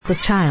the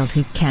child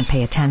who can't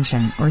pay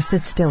attention or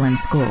sit still in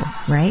school,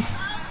 right?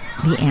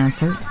 The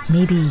answer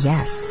may be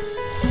yes.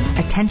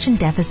 Attention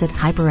Deficit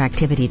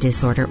Hyperactivity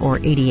Disorder, or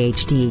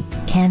ADHD,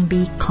 can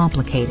be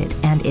complicated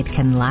and it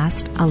can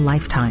last a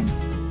lifetime.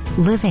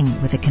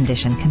 Living with a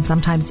condition can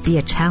sometimes be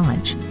a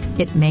challenge.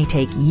 It may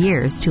take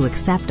years to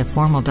accept a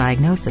formal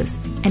diagnosis,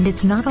 and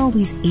it's not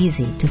always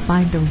easy to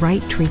find the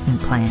right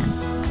treatment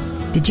plan.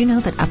 Did you know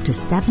that up to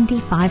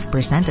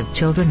 75% of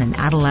children and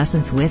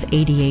adolescents with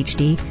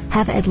ADHD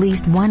have at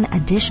least one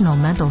additional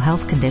mental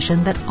health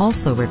condition that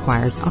also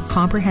requires a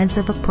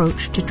comprehensive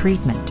approach to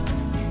treatment?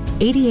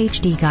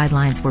 ADHD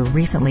guidelines were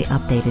recently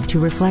updated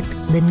to reflect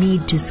the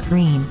need to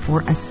screen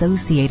for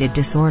associated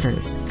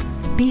disorders.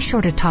 Be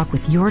sure to talk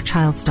with your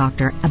child's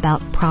doctor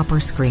about proper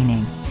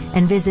screening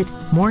and visit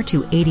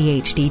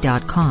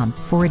more2adhd.com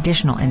for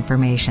additional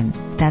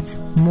information. That's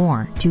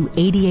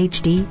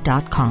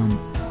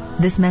more2adhd.com.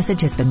 This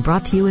message has been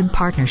brought to you in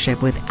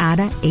partnership with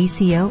ADA,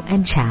 ACO,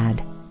 and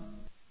CHAD.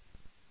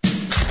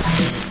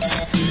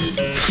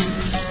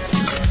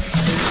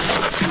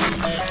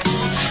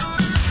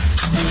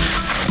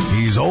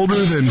 He's older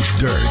than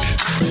dirt.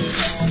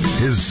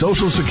 His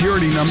social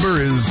security number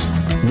is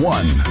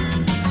 1.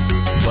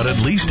 But at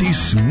least he's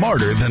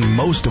smarter than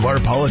most of our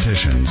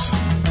politicians.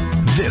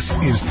 This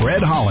is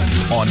Fred Holland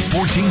on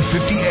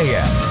 1450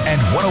 AM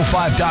and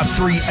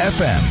 105.3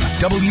 FM,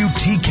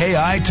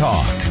 WTKI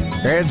Talk.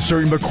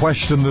 Answering the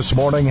question this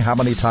morning, how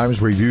many times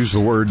we've used the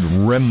word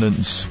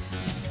remnants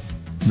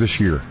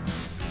this year?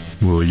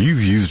 Well,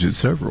 you've used it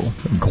several.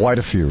 Quite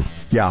a few,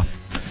 yeah.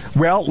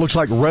 Well, it looks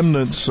like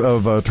remnants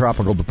of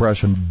tropical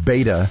depression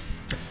Beta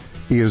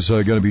is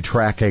going to be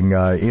tracking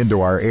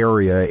into our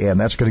area, and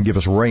that's going to give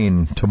us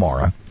rain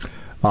tomorrow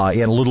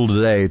and a little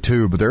today,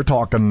 too. But they're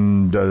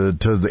talking to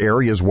the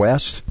areas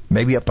west,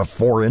 maybe up to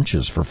 4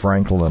 inches for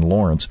Franklin and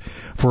Lawrence.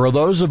 For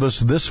those of us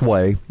this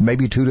way,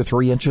 maybe 2 to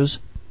 3 inches.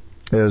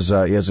 Is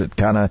it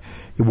kind of,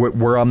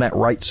 we're on that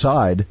right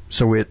side,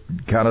 so it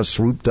kind of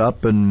swooped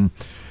up, and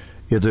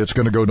it's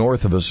going to go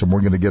north of us, and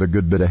we're going to get a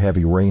good bit of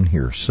heavy rain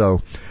here.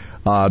 So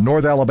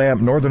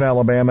northern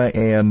Alabama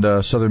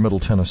and southern Middle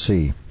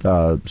Tennessee,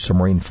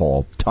 some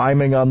rainfall.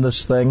 Timing on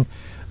this thing,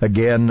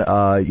 again,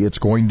 it's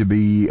going to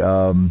be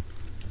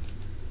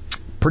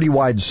pretty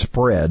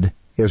widespread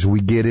as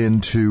we get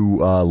into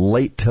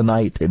late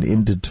tonight and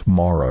into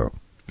tomorrow.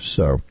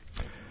 So,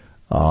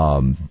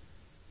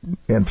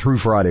 and through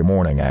Friday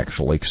morning,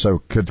 actually.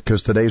 So,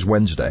 because today's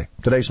Wednesday.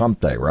 Today's hump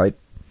day, right?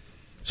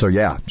 So,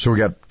 yeah. So we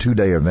got a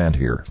 2-day event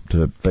here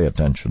to pay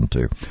attention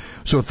to.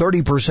 So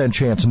 30%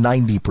 chance,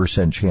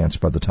 90% chance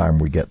by the time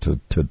we get to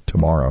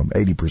tomorrow.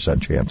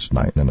 80% chance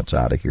tonight, and then it's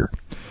out of here.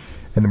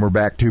 And then we're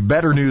back to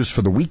better news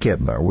for the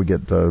weekend, though. We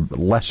get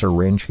lesser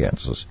rain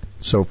chances.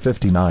 So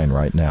 59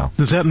 right now.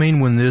 Does that mean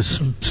when this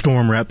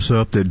storm wraps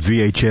up that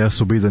VHS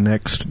will be the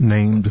next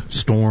named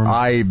storm?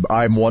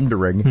 I'm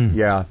wondering.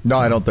 Yeah. No,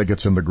 I don't think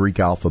it's in the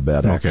Greek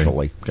alphabet,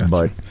 actually. Gotcha.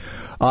 But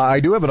I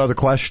do have another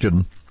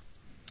question.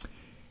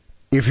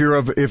 If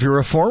you're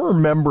a former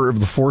member of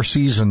the Four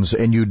Seasons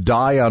and you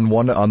die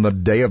on the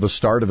day of the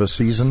start of a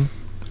season,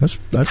 that's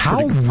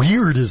how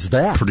weird is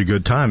that? Pretty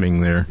good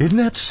timing there. Isn't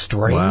that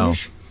strange? Wow.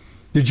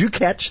 Did you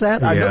catch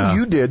that? Yeah. I know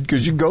you did,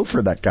 because you go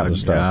for that kind of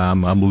stuff. Yeah,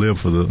 I'm live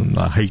for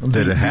I hate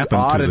that it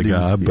happened to the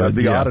guy. But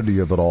the oddity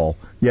of it all.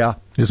 Yeah.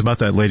 It's about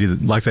that lady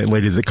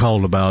that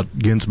called about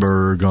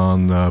Ginsburg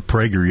on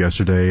Prager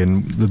yesterday,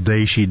 and the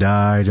day she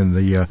died, and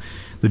the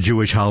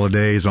Jewish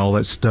holidays, all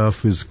that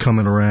stuff is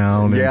coming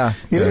around. Yeah,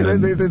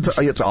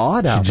 it's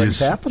odd how things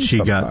happen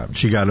sometimes.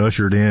 She got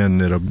ushered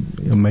in at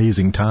an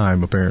amazing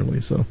time,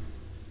 apparently. So,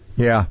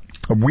 yeah,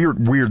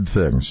 weird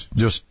things,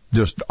 just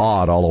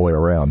odd all the way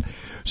around.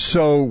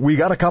 So we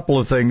got a couple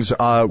of things.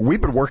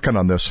 We've been working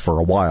on this for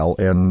a while,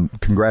 and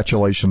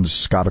congratulations,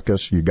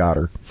 Scotticus, you got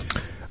her.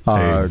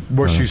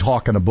 She's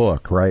hawking a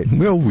book, right?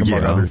 Well,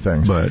 among other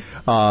things. But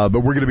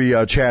we're going to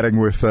be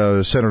chatting with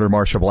Senator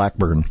Marsha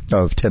Blackburn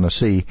of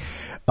Tennessee.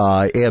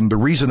 And the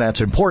reason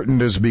that's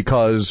important is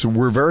because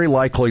we're very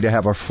likely to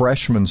have a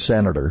freshman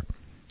senator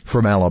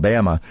from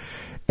Alabama.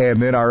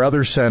 And then our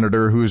other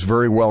senator, who's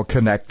very well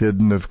connected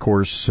and, of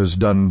course, has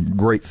done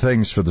great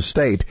things for the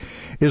state,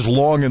 is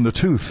long in the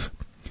tooth.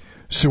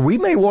 So we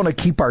may want to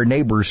keep our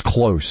neighbors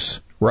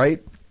close,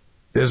 right?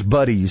 As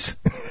buddies.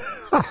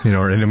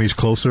 Our enemies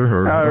closer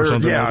or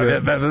something like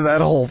that? Yeah,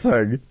 that whole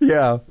thing.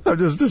 Yeah, I'm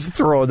just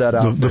throwing that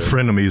out there. The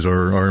frenemies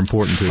are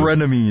important too.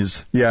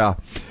 Frenemies, yeah.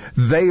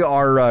 They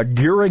are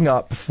gearing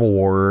up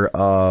for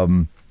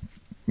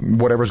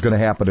whatever's going to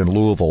happen in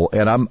Louisville.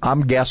 And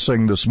I'm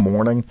guessing this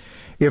morning,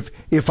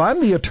 if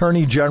I'm the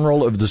Attorney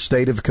General of the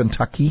state of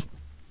Kentucky,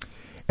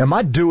 am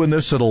I doing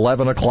this at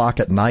 11 o'clock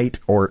at night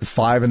or at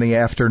 5 in the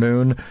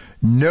afternoon?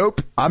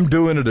 Nope, I'm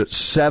doing it at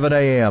 7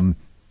 a.m.,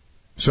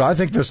 So I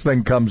think this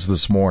thing comes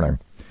this morning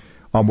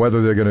on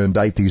whether they're going to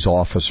indict these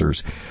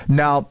officers.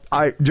 Now,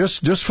 I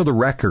just for the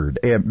record,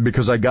 and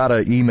because I got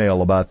an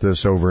email about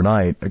this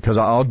overnight, because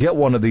I'll get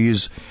one of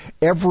these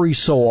every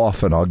so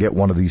often. I'll get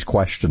one of these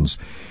questions.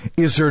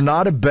 Is there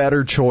not a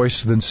better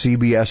choice than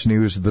CBS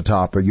News at the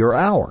top of your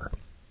hour?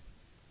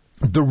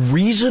 The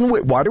reason,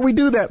 why do we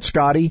do that,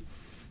 Scotty?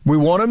 We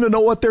want them to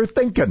know what they're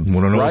thinking.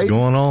 Want to know what's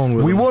going on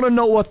with We them. want to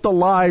know what the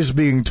lies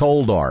being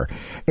told are.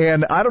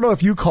 And I don't know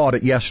if you caught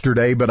it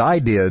yesterday, but I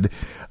did.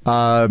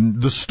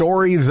 The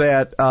story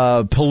that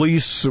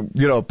police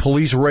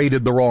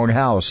raided the wrong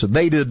house.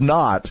 They did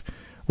not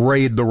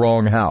raid the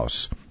wrong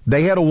house.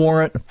 They had a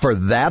warrant for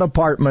that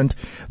apartment.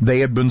 They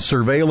had been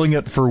surveilling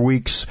it for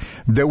weeks.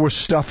 There was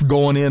stuff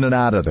going in and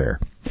out of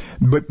there.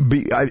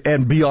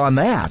 And beyond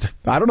that,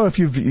 I don't know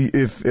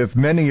if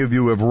many of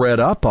you have read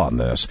up on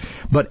this,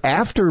 but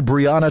after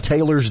Breonna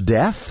Taylor's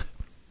death,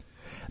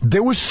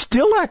 there was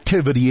still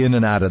activity in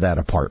and out of that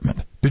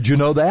apartment. Did you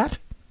know that?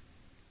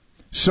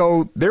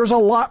 So there's a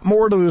lot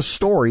more to this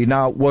story.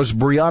 Now, was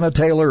Breonna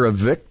Taylor a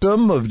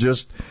victim of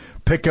just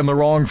picking the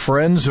wrong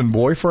friends and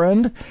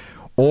boyfriend?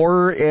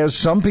 Or, as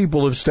some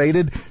people have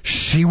stated,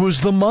 she was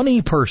the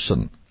money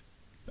person?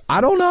 I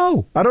don't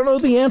know. I don't know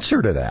the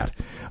answer to that.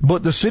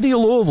 But the city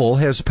of Louisville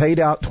has paid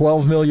out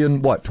 $14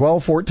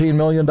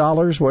 million,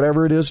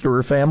 whatever it is, to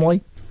her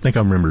family. I think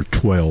I remember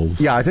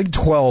 12. Yeah, I think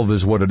 12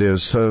 is what it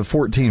is.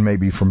 14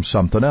 maybe from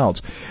something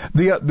else.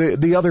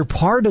 The other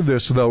part of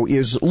this, though,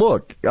 is,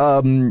 look,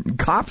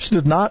 cops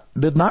did not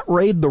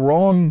raid the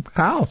wrong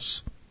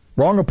house.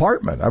 Wrong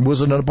apartment.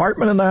 Was it an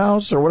apartment in the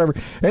house or whatever?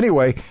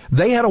 Anyway,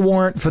 they had a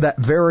warrant for that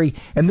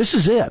and this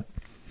is it.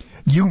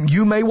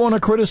 You may want to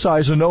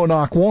criticize a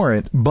no-knock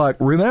warrant, but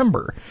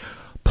remember,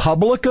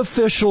 public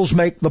officials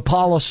make the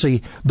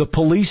policy. The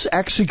police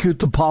execute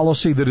the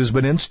policy that has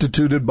been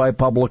instituted by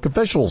public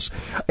officials.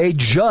 A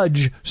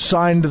judge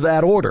signed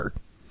that order.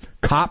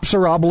 Cops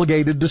are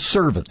obligated to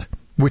serve it,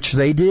 which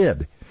they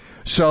did.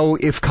 So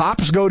if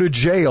cops go to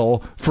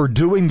jail for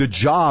doing the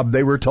job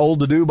they were told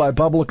to do by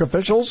public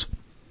officials,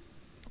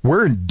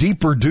 we're in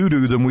deeper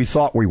doo-doo than we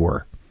thought we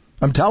were.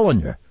 I'm telling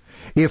you.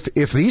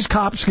 If these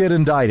cops get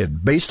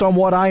indicted, based on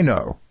what I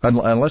know,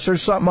 unless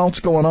there's something else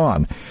going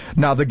on.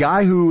 Now, the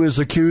guy who is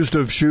accused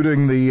of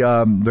shooting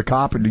the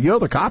cop,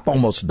 the cop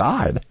almost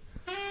died.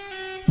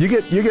 You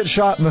get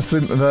shot in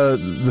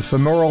the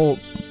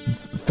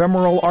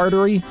femoral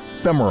artery?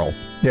 Femoral.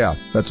 Yeah,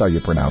 that's how you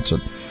pronounce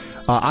it.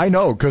 I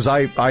know, because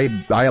I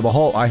have a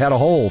hole. I had a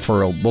hole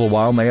for a little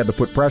while, and they had to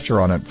put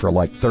pressure on it for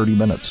like 30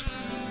 minutes.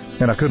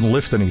 And I couldn't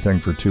lift anything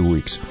for 2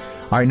 weeks.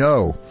 I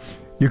know.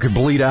 You could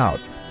bleed out.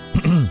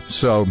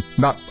 So,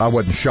 I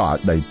wasn't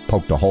shot. They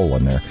poked a hole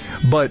in there.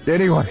 But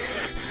anyway,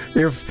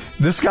 if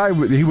this guy,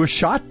 he was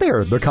shot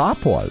there, the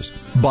cop was,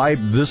 by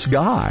this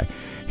guy.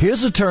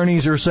 His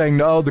attorneys are saying,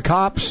 no, the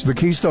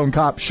Keystone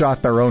cops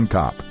shot their own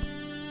cop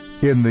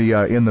in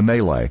the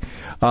melee.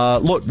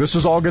 Look, this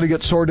is all going to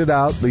get sorted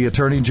out. The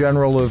Attorney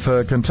General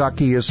of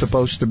Kentucky is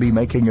supposed to be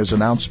making his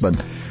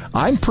announcement.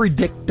 I'm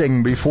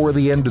predicting before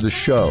the end of the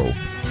show,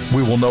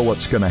 we will know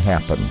what's going to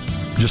happen.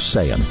 Just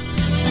saying.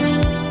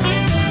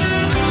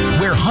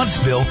 Where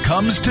Huntsville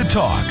comes to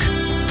talk.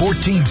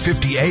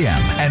 1450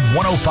 AM and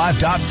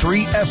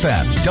 105.3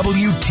 FM.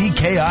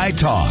 WTKI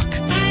Talk.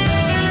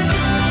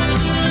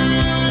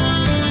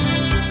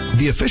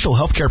 The official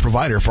healthcare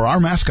provider for our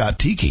mascot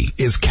Tiki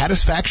is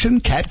Catisfaction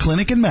Cat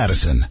Clinic in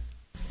Madison.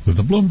 With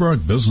the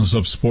Bloomberg Business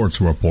of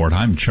Sports Report,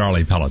 I'm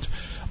Charlie Pellett.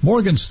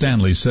 Morgan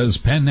Stanley says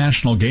Penn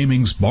National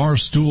Gaming's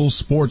Barstool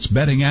Sports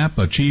betting app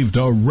achieved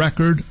a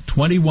record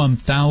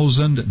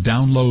 21,000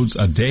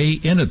 downloads a day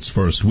in its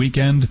first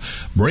weekend,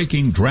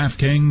 breaking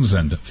DraftKings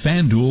and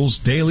FanDuel's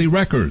daily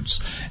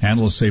records.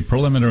 Analysts say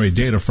preliminary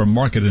data from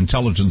market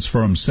intelligence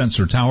firm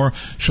Sensor Tower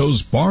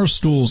shows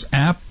Barstool's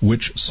app,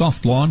 which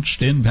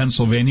soft-launched in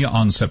Pennsylvania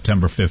on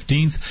September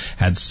 15th,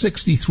 had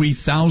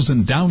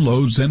 63,000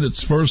 downloads in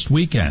its first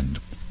weekend.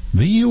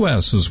 The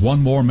U.S. has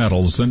won more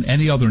medals than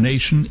any other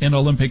nation in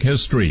Olympic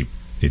history.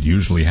 It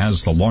usually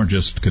has the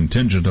largest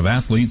contingent of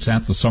athletes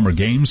at the Summer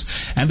Games,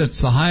 and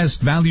it's the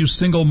highest value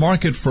single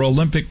market for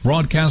Olympic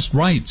broadcast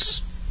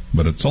rights.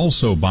 But it's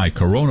also, by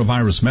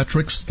coronavirus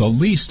metrics, the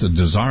least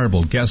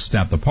desirable guest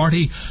at the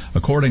party.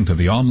 According to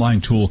the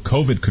online tool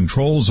COVID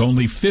Controls,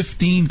 only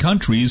 15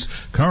 countries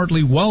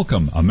currently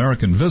welcome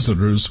American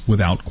visitors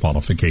without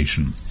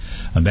qualification.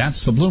 And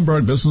that's the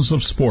Bloomberg Business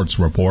of Sports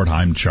Report.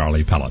 I'm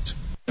Charlie Pellett.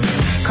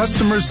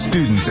 Customers,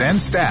 students,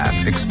 and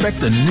staff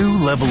expect a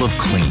new level of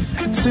clean.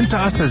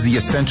 Cintas has the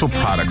essential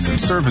products and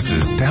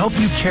services to help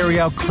you carry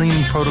out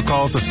cleaning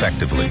protocols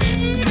effectively.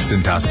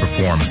 Cintas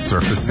performs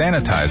surface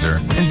sanitizer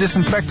and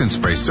disinfectant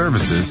spray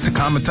services to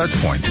common touch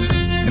points,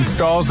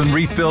 installs and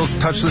refills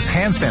touchless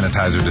hand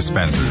sanitizer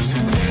dispensers,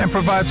 and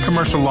provides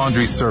commercial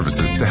laundry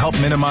services to help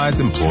minimize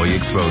employee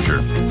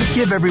exposure.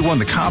 Give everyone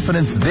the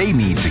confidence they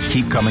need to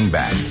keep coming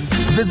back.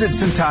 Visit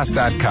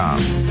Cintas.com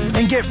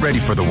and get ready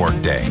for the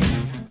workday.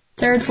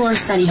 Third floor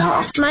study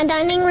hall. My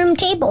dining room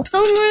table.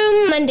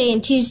 Homeroom Monday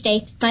and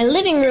Tuesday. My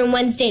living room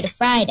Wednesday to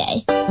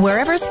Friday.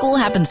 Wherever school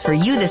happens for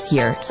you this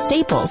year,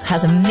 Staples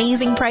has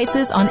amazing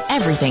prices on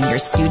everything your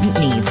student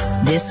needs.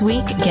 This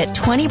week, get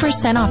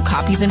 20% off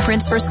copies and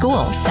prints for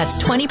school.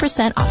 That's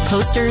 20% off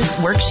posters,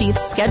 worksheets,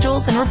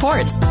 schedules, and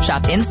reports.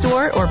 Shop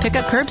in-store or pick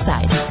up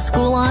curbside.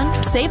 School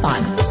on, save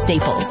on.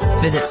 Staples.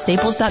 Visit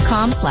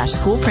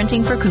staples.com/school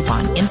printing for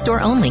coupon.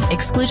 In-store only.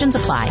 Exclusions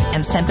apply.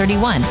 Ends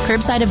 10/31.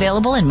 Curbside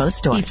available in most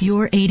stores. If you're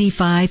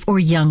 85 or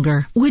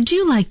younger, would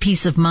you like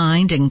peace of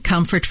mind and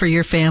comfort for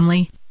your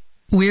family?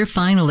 We're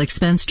Final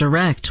Expense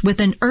Direct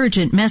with an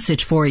urgent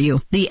message for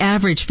you. The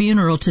average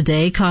funeral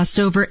today costs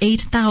over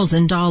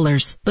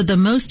 $8,000, but the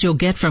most you'll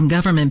get from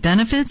government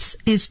benefits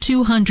is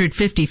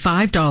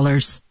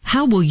 $255.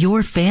 How will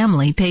your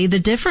family pay the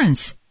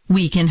difference?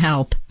 We can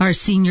help. Our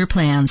senior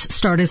plans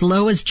start as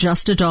low as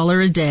just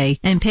 $1 a day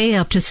and pay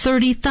up to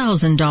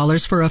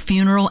 $30,000 for a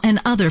funeral and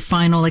other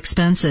final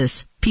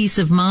expenses. Peace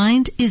of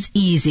mind is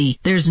easy.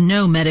 There's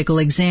no medical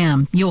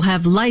exam. You'll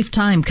have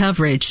lifetime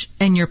coverage,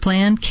 and your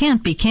plan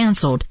can't be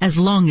canceled as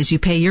long as you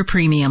pay your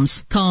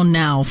premiums. Call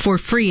now for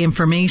free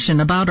information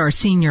about our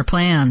senior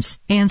plans.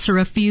 Answer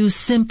a few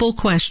simple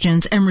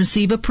questions and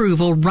receive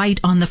approval right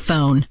on the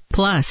phone.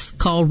 Plus,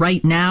 call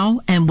right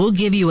now and we'll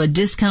give you a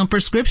discount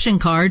prescription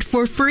card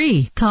for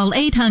free. Call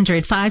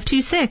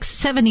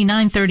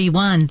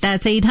 800-526-7931.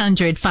 That's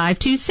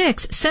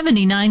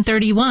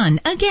 800-526-7931.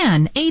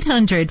 Again,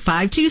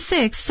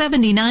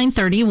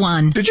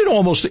 800-526-7931. Did you know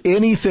almost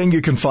anything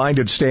you can find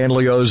at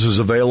Stanley's is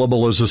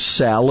available as a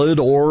salad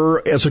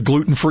or as a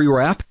gluten-free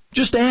wrap?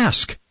 Just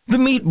ask. The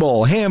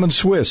meatball, ham and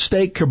Swiss,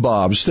 steak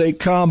kebab, steak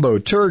combo,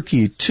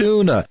 turkey,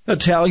 tuna,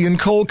 Italian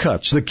cold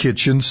cuts, the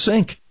kitchen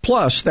sink.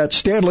 Plus, that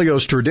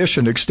Stanley's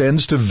tradition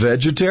extends to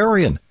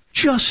vegetarian.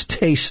 Just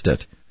taste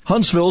it.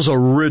 Huntsville's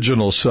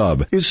original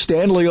sub is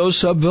Stanley's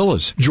Sub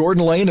Villas,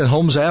 Jordan Lane and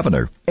Holmes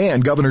Avenue,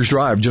 and Governor's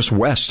Drive just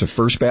west of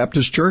First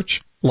Baptist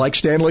Church. Like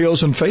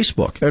Stanley's on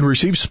Facebook and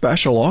receive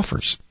special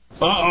offers.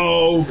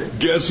 Uh-oh,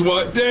 guess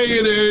what day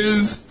it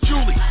is?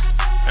 Julie.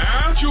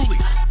 Julie.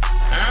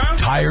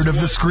 Tired of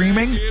the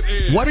screaming?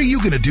 What are you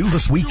going to do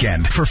this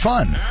weekend for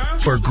fun?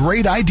 For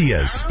great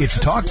ideas, it's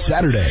Talk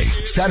Saturday.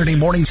 Saturday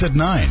mornings at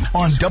 9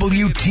 on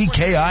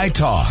WTKI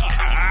Talk.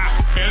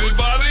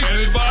 Anybody?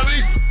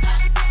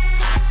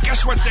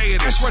 Guess what day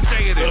it is?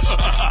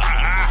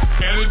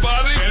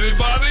 Anybody?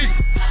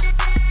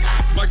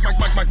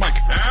 Mike.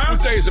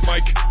 What day is it,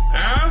 Mike?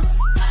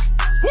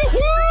 Woo-hoo!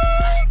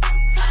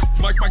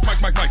 Mike. What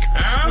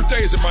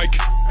day is it, Mike?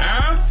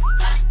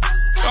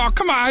 Oh,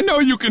 come on, I know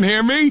you can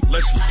hear me.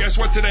 Leslie, guess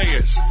what today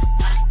is?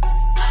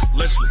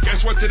 Leslie,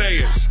 guess what today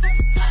is?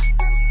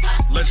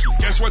 Leslie,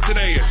 guess what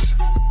today is?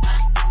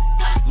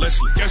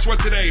 Leslie, guess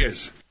what today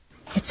is?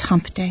 It's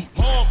Hump Day.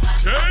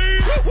 Hump Day!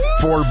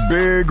 For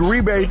big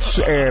rebates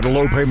and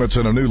low payments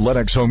in a new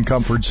Lennox home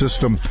comfort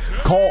system,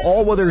 call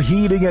All Weather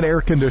Heating and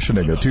Air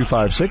Conditioning at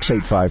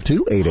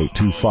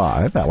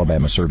 256-852-8825,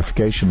 Alabama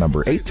certification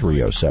number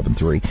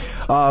 83073.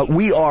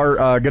 We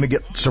are going to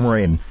get some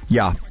rain.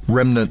 Yeah,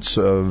 remnants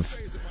of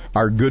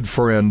our good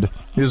friend.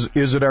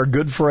 Is it our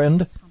good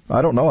friend?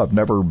 I don't know. I've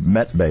never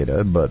met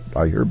Beta, but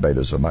I hear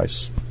Beta's a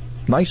nice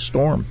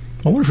storm.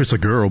 I wonder if it's a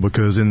girl,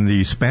 because in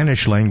the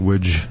Spanish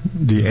language,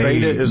 the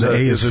Beta is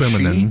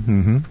feminine.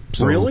 Mm-hmm.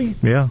 So, really?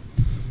 Yeah.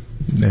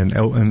 And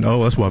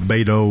that's why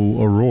Beto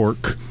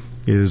O'Rourke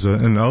is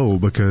an O,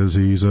 because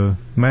he's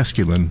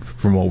masculine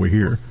from what we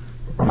hear.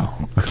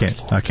 Oh, I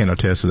can't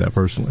attest to that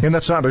personally. And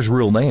that's not his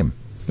real name.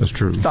 That's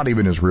true. Not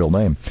even his real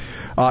name.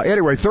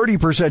 Anyway,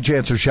 30%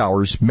 chance of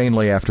showers,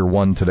 mainly after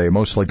 1 today.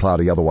 Mostly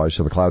cloudy otherwise,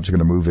 so the clouds are going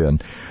to move in.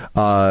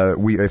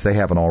 If they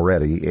haven't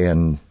already,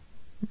 and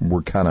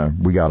we got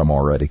them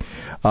already.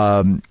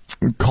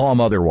 Calm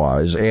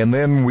otherwise, and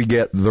then we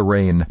get the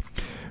rain.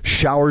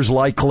 Showers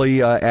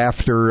likely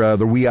after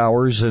the wee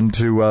hours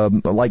into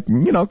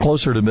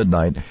closer to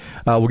midnight.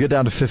 We'll get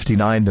down to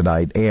 59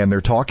 tonight, and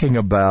they're talking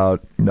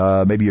about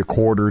maybe a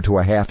quarter to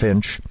a half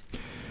inch,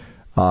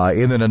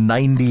 and then a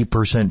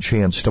 90%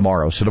 chance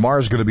tomorrow. So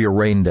tomorrow's going to be a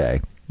rain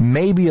day.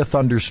 Maybe a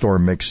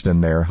thunderstorm mixed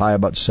in there, high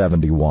about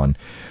 71.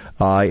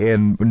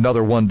 And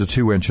another 1 to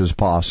 2 inches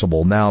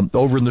possible. Now,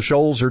 over in the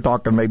shoals, they're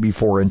talking maybe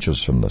 4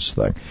 inches from this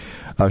thing.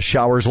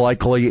 Showers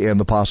likely, and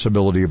the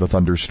possibility of a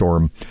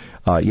thunderstorm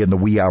in the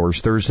wee hours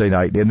Thursday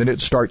night. And then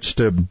it starts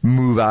to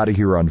move out of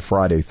here on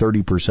Friday.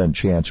 30%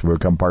 chance will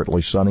become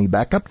partly sunny,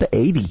 back up to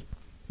 80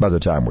 by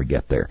the time we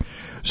get there.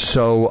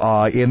 So,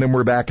 and then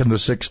we're back in the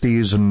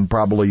 60s and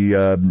probably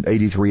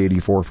 83,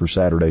 84 for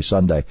Saturday,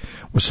 Sunday,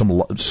 with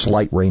some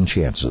slight rain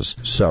chances.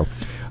 So,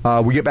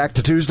 we get back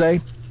to Tuesday.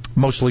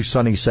 Mostly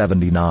sunny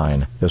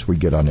 79 as we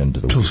get on into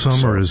the week. So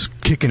summer is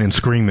kicking and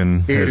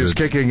screaming. It is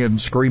kicking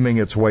and screaming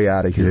its way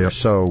out of here. Yep.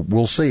 So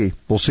we'll see.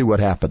 We'll see what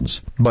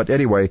happens. But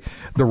anyway,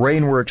 the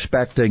rain we're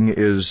expecting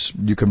is,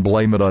 you can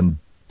blame it on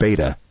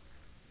Beta.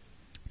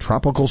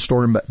 Tropical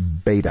Storm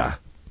Beta.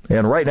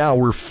 And right now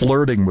we're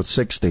flirting with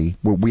 60.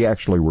 We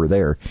actually were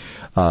there.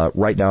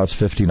 Right now it's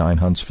 59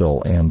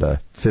 Huntsville and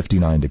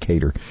 59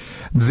 Decatur.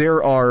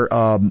 There are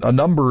a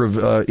number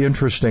of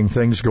interesting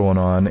things going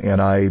on,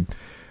 and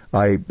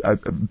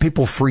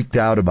people freaked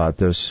out about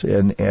this,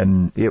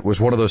 and it was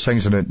one of those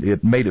things, and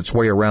it made its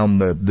way around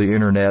the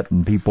internet,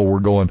 and people were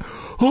going,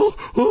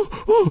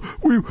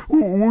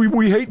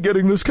 we hate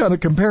getting this kind of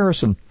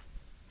comparison.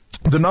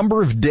 The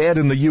number of dead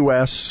in the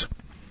U.S.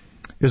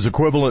 is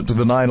equivalent to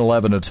the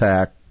 9/11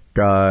 attack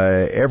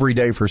every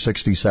day for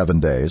 67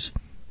 days.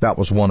 That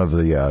was one of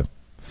the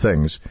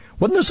things.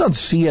 Wasn't this on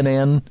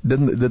CNN?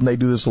 Didn't they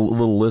do this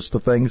little list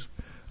of things?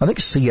 I think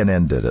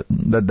CNN did it.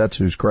 That's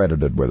who's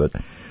credited with it.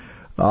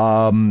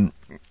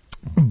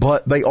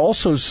 But they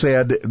also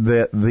said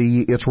that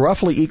it's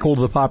roughly equal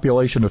to the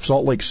population of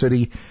Salt Lake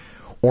City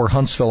or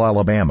Huntsville,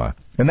 Alabama.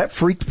 And that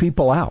freaked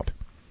people out.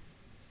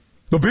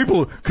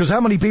 Because how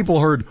many people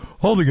heard,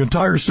 the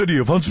entire city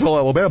of Huntsville,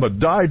 Alabama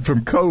died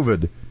from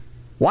COVID?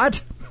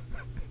 What?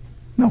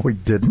 No, we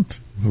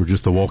didn't. We're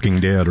just the Walking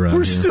Dead around here.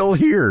 We're still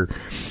here.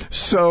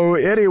 So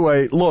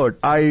anyway,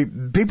 look,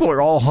 people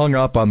are all hung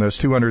up on this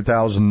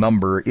 200,000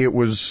 number. It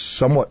was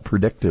somewhat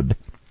predicted.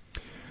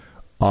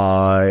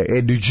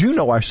 And did you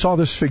know, I saw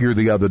this figure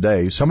the other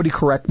day. Somebody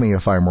correct me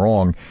if I'm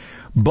wrong.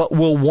 But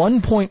will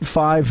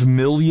 1.5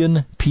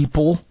 million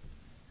people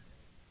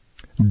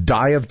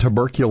die of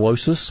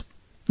tuberculosis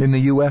in the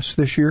U.S.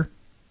 this year?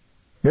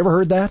 You ever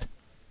heard that?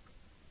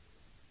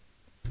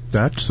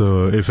 That's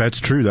if that's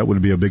true, that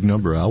would be a big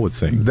number, I would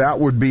think. That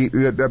would be.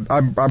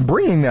 I'm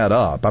bringing that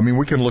up. I mean,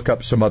 we can look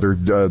up some other.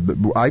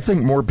 I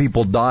think more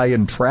people die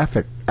in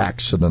traffic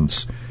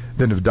accidents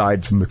than have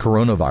died from the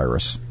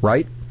coronavirus.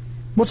 Right?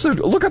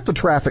 Look up the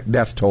traffic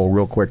death toll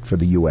real quick for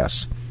the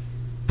U.S.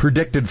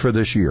 predicted for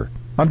this year.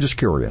 I'm just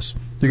curious.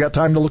 You got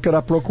time to look it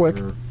up real quick?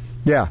 Sure.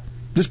 Yeah.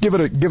 Just give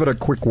it a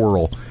quick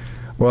whirl.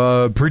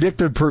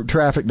 Predicted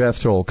traffic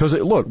death toll. Because,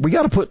 look, we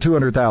got to put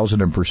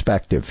 200,000 in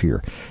perspective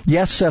here.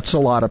 Yes, that's a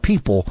lot of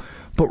people.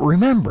 But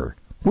remember,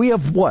 we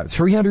have,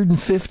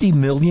 350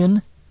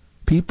 million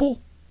people?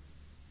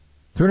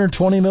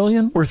 320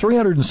 million? We're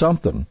 300 and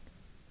something.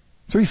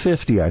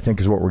 350, I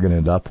think, is what we're going to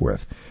end up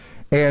with.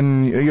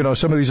 And,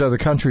 some of these other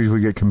countries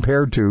we get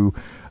compared to,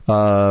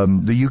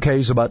 the UK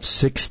is about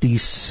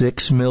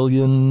 66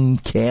 million.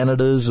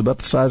 Canada's about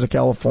the size of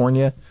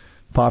California,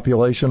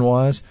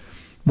 population-wise.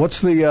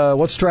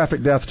 What's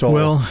traffic death toll?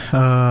 Well,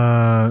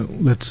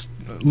 it's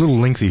a little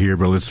lengthy here,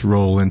 but let's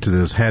roll into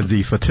this. Had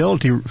the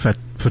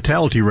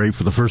fatality rate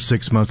for the first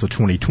 6 months of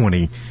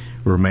 2020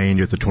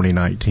 remained at the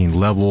 2019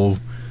 level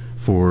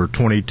for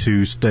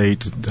 22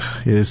 states,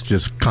 it's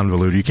just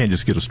convoluted. You can't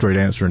just get a straight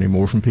answer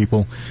anymore from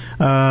people.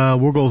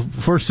 We'll go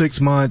first 6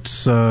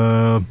 months.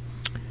 There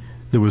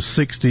was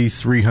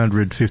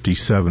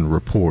 6,357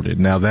 reported.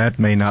 Now, that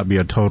may not be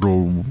a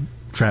total.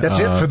 That's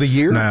it for the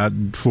year? Now,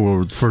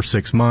 for the first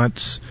 6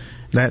 months,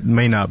 that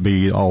may not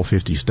be all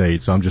 50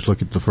 states. I'm just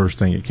looking at the first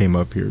thing that came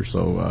up here.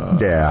 So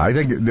yeah, I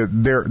think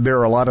there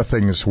are a lot of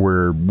things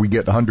where we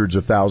get hundreds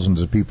of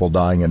thousands of people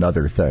dying in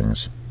other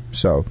things.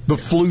 So the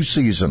flu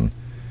season,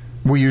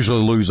 we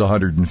usually lose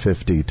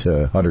 150 to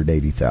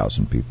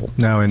 180,000 people.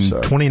 Now, in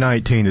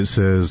 2019, it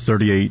says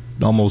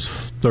almost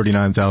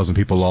 39,000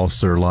 people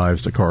lost their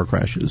lives to car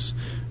crashes,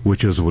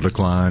 which is a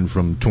decline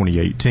from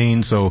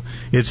 2018. So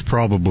it's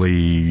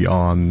probably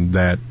on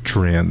that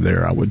trend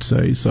there, I would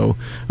say. So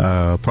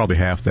probably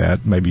half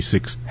that, maybe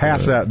six.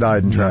 Half that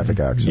died in traffic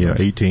accidents.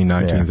 Yeah, 18,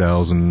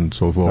 19,000,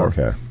 so forth.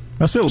 Okay.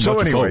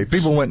 So anyway,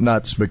 people went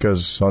nuts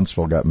because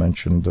Huntsville got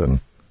mentioned, and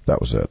that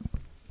was it.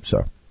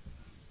 So.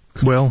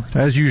 Well,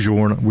 as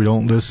usual, we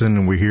don't listen,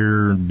 and we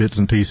hear bits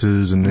and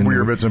pieces, and then we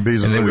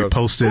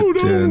post it,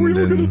 and we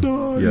were gonna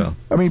die. Yeah.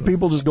 I mean,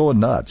 people just going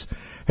nuts.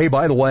 Hey,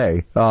 by the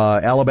way,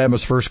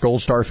 Alabama's first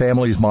Gold Star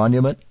Families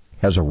Monument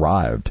has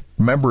arrived.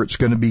 Remember, it's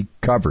going to be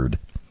covered.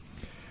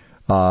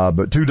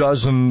 But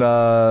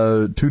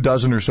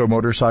 24 or so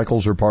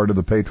motorcycles are part of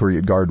the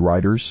Patriot Guard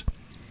riders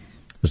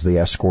as they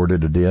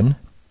escorted it in.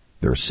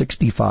 There are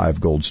 65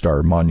 Gold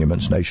Star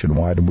monuments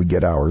nationwide, and we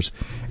get ours.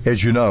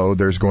 As you know,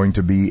 there's going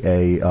to be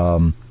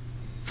an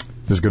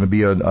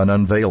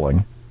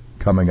unveiling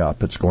coming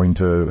up. It's going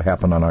to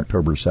happen on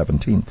October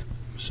 17th.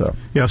 So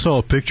yeah, I saw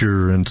a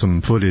picture and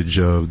some footage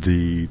of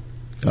the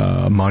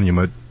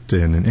monument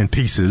in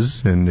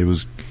pieces, and it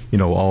was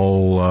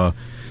all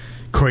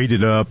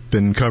crated up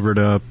and covered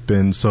up,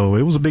 and so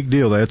it was a big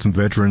deal. They had some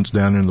veterans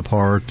down in the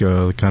park,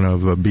 kind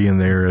of being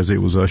there as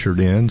it was ushered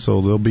in.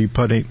 So they'll be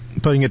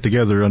putting it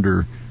together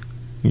under,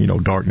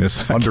 darkness,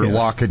 under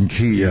lock and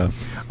key. Yeah.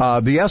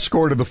 The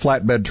escort of the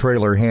flatbed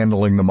trailer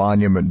handling the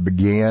monument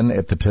began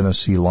at the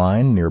Tennessee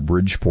line near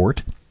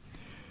Bridgeport,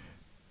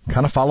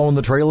 kind of following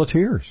the Trail of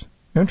Tears.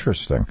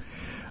 Interesting.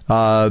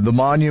 The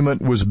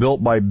monument was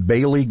built by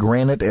Bailey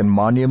Granite and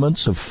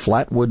Monuments of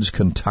Flatwoods,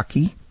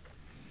 Kentucky.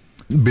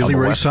 Billy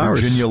Ray West Cyrus.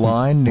 Virginia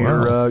line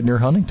near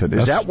Huntington.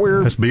 Is that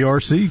where that's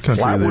BRC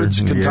country? Flatwoods,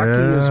 there.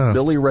 Kentucky is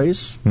Billy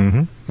Ray's?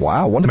 Mm-hmm.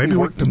 Wow, wonder if he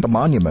worked at the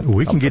monument.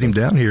 We can get him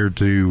down here on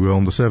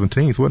the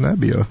 17th. Wouldn't that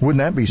be Wouldn't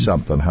that be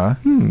something, huh?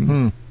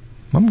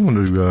 I'm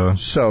going to.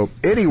 So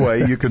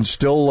anyway, you can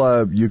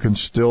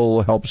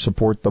still help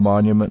support the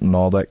monument and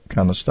all that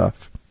kind of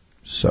stuff.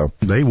 So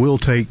they will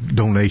take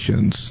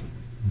donations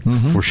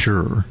for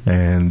sure,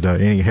 and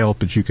any help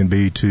that you can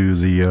be to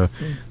the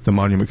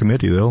monument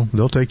committee,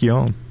 they'll take you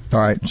on. All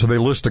right. So they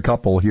list a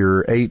couple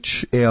here: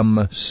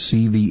 hmcvm.org.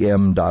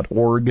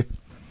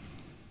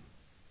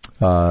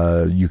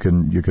 You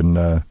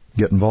can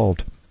get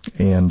involved,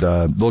 and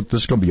look,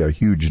 this is going to be a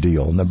huge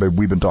deal. And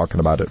we've been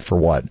talking about it for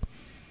what?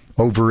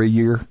 Over a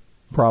year,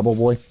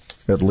 probably,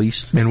 at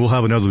least. And we'll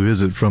have another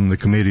visit from the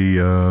committee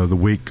the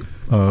week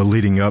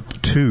leading up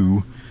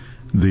to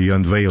the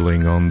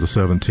unveiling on the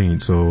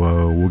 17th.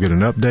 So we'll get an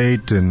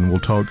update, and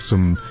we'll talk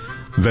some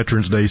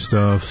Veterans Day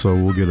stuff. So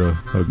we'll get a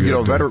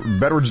good...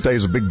 Veterans Day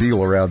is a big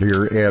deal around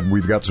here, and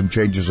we've got some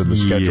changes in the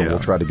schedule. We'll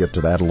try to get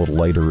to that a little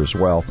later as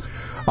well.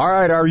 All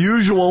right, our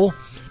usual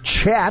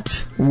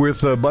chat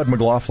with Bud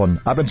McLaughlin.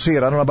 I've been seeing,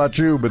 I don't know about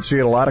you, but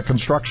seeing a lot of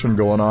construction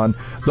going on.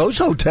 Those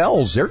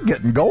hotels, they're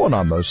getting going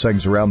on those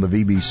things around the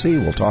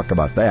VBC. We'll talk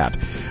about that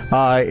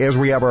as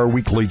we have our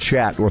weekly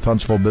chat with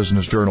Huntsville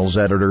Business Journal's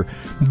editor,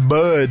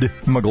 Bud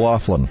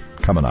McLaughlin,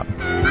 coming up.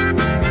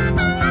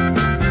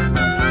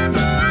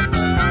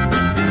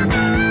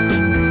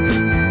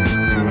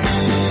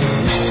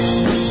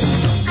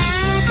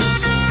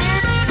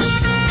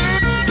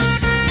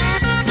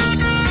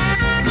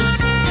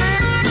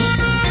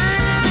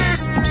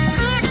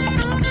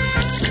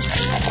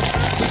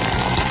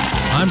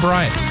 I'm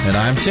Brian. And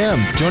I'm Tim.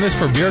 Join us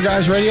for Beer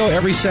Guys Radio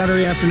every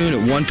Saturday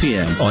afternoon at 1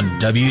 p.m. on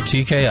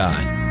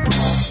WTKI.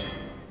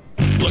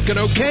 Looking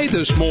okay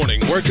this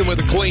morning, working with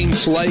a clean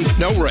slate,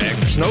 no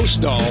wrecks, no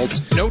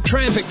stalls, no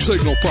traffic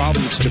signal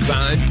problems to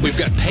find. We've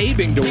got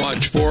paving to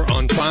watch for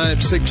on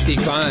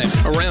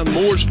 565. Around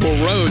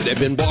Mooresville Road, they've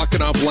been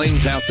blocking off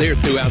lanes out there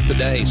throughout the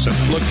day, so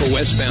look for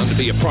westbound to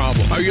be a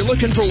problem. Are you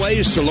looking for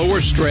ways to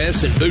lower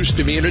stress and boost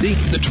immunity?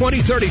 The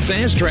 2030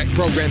 Fast Track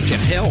program can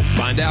help.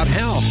 Find out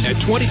how at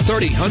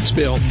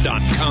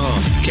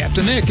 2030huntsville.com.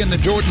 Captain Nick in the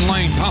Jordan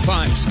Lane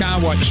Popeye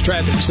Skywatch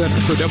Traffic Center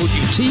for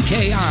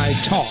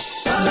WTKI Talk.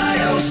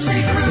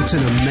 It's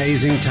an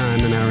amazing time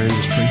in our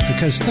industry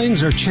because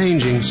things are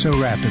changing so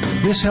rapidly.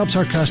 This helps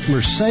our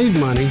customers save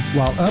money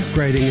while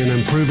upgrading and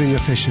improving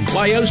efficiency.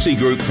 Liosi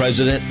Group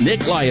President Nick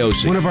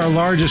Liosi. One of our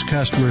largest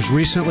customers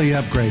recently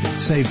upgraded,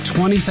 saved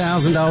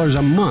 $20,000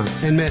 a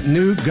month, and met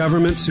new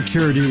government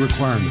security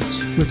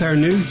requirements. With our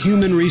new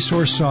human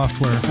resource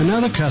software,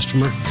 another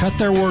customer cut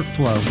their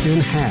workflow in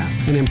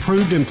half and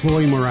improved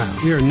employee morale.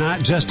 We are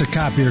not just a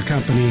copier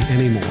company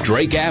anymore.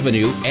 Drake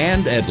Avenue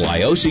and at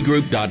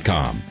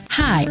LiosiGroup.com.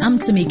 Hi, I'm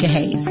Tamika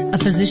Hayes, a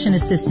physician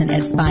assistant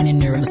at Spine and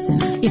Neuro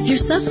Center. If you're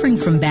suffering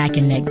from back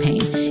and neck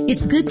pain,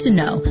 it's good to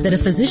know that a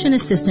physician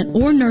assistant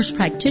or nurse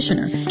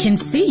practitioner can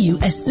see you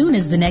as soon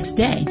as the next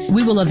day.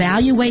 We will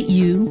evaluate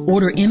you,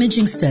 order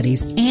imaging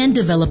studies, and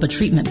develop a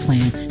treatment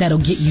plan that'll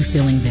get you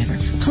feeling better.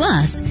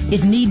 Plus,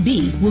 if need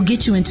be, we'll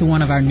get you into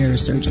one of our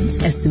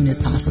neurosurgeons as soon as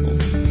possible.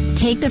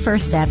 Take the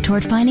first step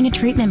toward finding a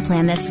treatment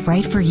plan that's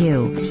right for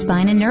you.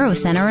 Spine and Neuro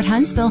Center at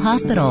Huntsville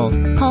Hospital.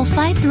 Call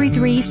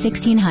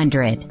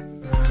 533-1600.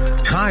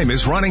 Time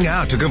is running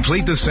out to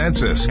complete the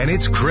census, and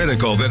it's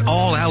critical that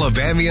all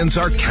Alabamians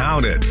are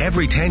counted.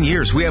 Every 10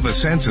 years, we have a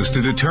census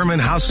to determine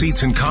how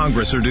seats in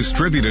Congress are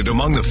distributed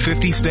among the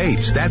 50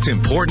 states. That's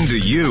important to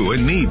you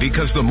and me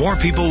because the more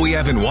people we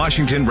have in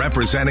Washington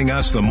representing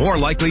us, the more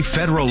likely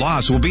federal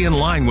laws will be in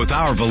line with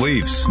our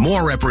beliefs.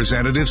 More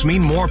representatives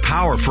mean more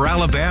power for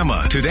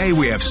Alabama. Today,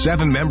 we have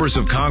 7 members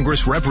of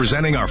Congress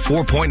representing our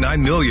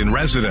 4.9 million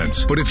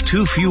residents. But if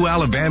too few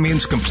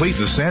Alabamians complete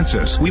the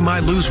census, we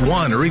might lose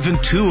 1 or even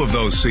 2 of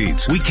those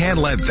seats. We can't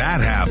let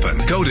that happen.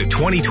 Go to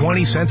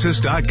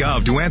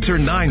 2020census.gov to answer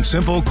 9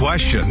 simple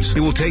questions. It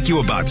will take you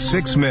about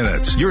 6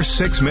 minutes. Your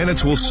 6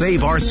 minutes will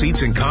save our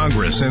seats in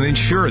Congress and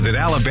ensure that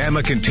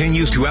Alabama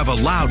continues to have a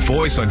loud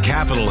voice on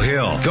Capitol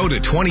Hill. Go to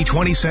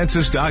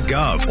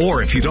 2020census.gov,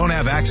 or if you don't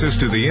have access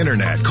to the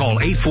internet, call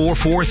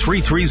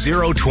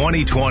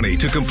 844-330-2020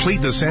 to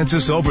complete the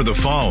census over the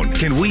phone.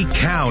 Can we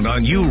count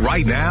on you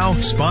right now?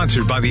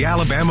 Sponsored by the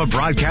Alabama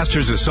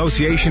Broadcasters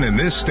Association and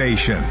this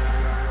station.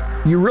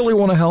 You really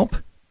want to help?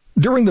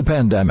 During the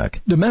pandemic,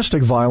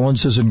 domestic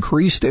violence has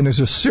increased and is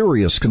a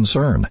serious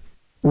concern.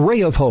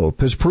 Ray of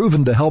Hope has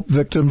proven to help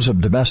victims of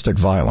domestic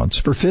violence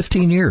for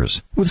 15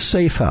 years with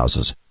safe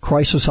houses,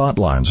 crisis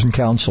hotlines, and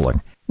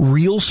counseling.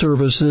 Real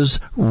services,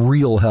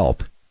 real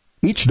help.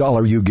 Each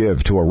dollar you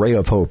give to a Ray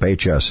of Hope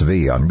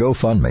HSV on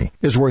GoFundMe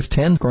is worth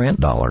 10 grant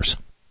dollars.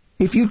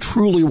 If you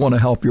truly want to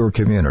help your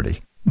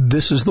community,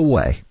 this is the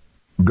way.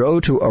 Go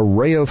to a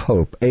Ray of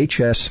Hope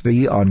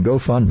HSV on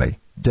GoFundMe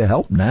to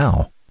help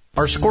now.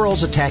 Are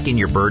squirrels attacking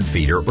your bird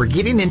feeder or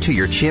getting into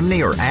your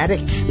chimney or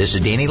attic? This is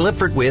Danny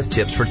Lipford with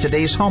tips for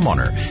today's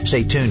homeowner.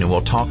 Stay tuned and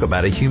we'll talk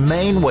about a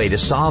humane way to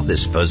solve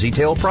this fuzzy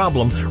tail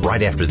problem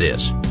right after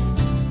this.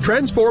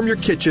 Transform your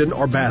kitchen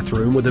or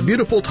bathroom with a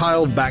beautiful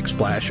tiled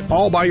backsplash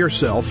all by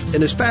yourself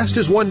in as fast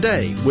as one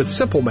day with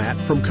Simple Mat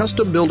from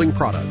Custom Building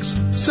Products.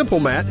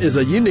 Simple Mat is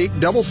a unique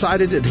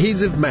double-sided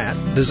adhesive mat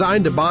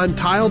designed to bond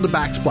tile to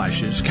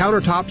backsplashes,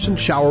 countertops, and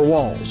shower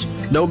walls.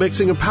 No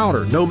mixing of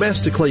powder, no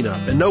mess to clean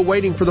up, and no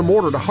waiting for the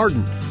mortar to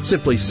harden.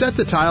 Simply set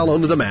the tile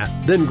onto the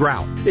mat, then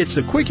grout. It's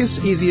the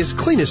quickest, easiest,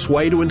 cleanest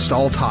way to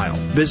install tile.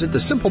 Visit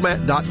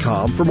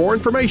thesimplemat.com for more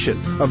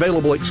information.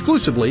 Available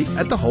exclusively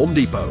at the Home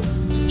Depot.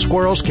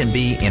 Squirrels can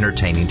be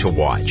entertaining to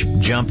watch,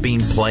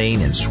 jumping,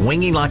 playing, and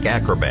swinging like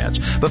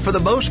acrobats. But for the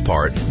most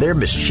part, they're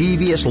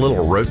mischievous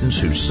little rodents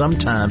who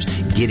sometimes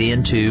get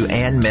into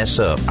and mess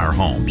up our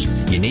homes.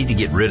 You need to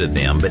get rid of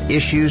them, but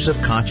issues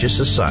of conscience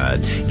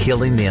aside,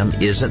 killing them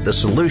isn't the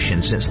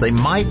solution since they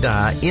might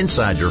die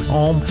inside your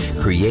home,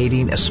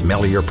 creating a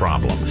smellier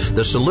problem.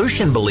 The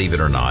solution, believe it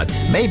or not,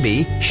 may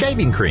be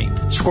shaving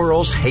cream.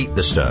 Squirrels hate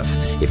the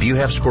stuff. If you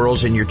have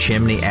squirrels in your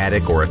chimney,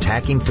 attic, or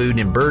attacking food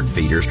and bird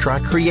feeders, try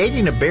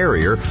creating a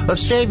barrier of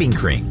shaving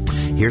cream.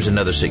 Here's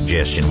another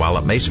suggestion. While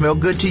it may smell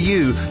good to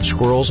you,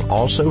 squirrels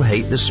also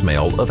hate the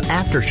smell of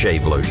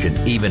aftershave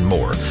lotion even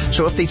more.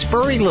 So if these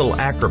furry little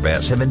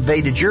acrobats have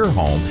invaded your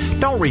home,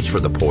 don't reach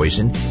for the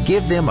poison.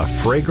 Give them a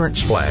fragrant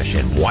splash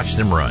and watch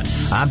them run.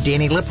 I'm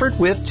Danny Lipford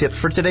with Tips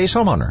for Today's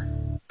Homeowner.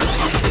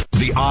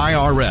 The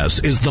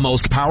IRS is the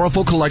most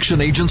powerful collection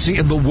agency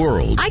in the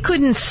world. I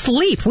couldn't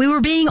sleep. We were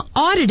being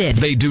audited.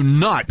 They do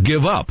not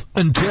give up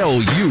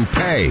until you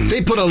pay.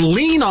 They put a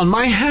lien on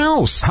my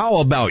house.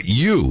 How about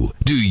you?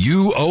 Do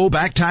you owe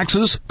back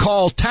taxes?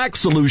 Call Tax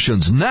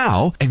Solutions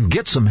now and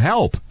get some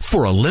help.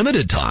 For a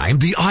limited time,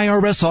 the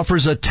IRS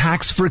offers a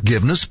tax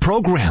forgiveness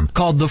program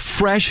called the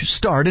Fresh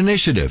Start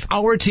Initiative.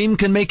 Our team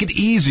can make it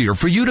easier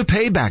for you to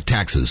pay back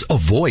taxes,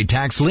 avoid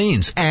tax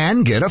liens,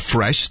 and get a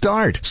fresh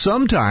start.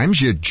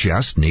 Sometimes you just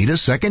need a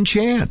second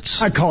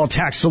chance. I call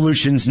Tax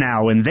Solutions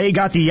now, and they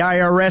got the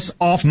IRS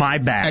off my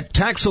back. At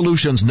Tax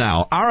Solutions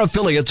Now, our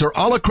affiliates are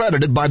all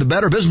accredited by the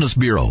Better Business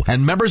Bureau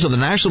and members of the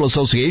National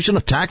Association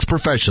of Tax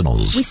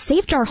Professionals. We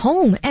saved our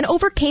home and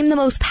overcame the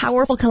most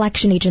powerful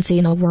collection agency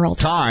in the world.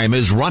 Time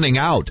is running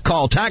out.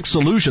 Call Tax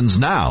Solutions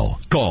now.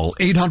 Call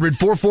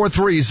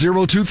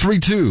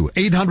 800-443-0232.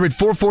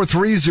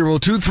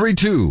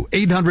 800-443-0232.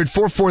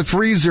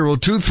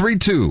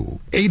 800-443-0232.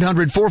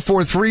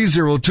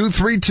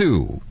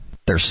 800-443-0232.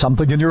 There's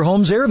something in your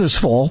home's air this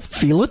fall.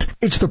 Feel it?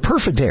 It's the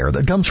perfect air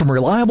that comes from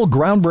reliable,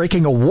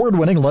 groundbreaking,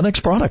 award-winning Lennox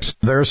products.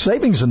 There's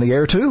savings in the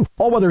air, too.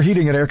 All Weather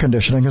Heating and Air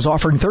Conditioning is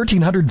offering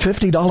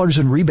 $1,350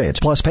 in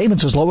rebates, plus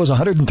payments as low as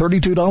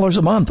 $132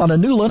 a month on a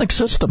new Lennox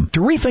system.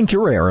 To rethink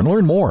your air and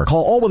learn more,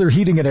 call All Weather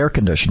Heating and Air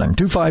Conditioning,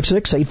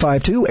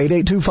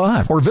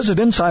 256-852-8825, or visit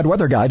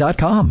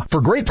InsideWeatherGuy.com.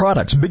 For great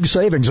products, big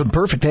savings, and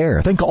perfect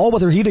air, think All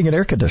Weather Heating and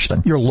Air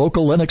Conditioning, your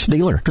local Lennox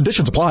dealer.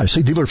 Conditions apply.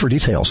 See dealer for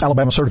details.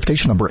 Alabama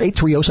certification number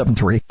 83073.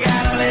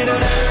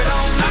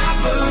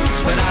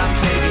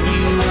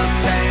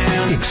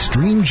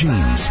 Extreme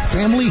Genes,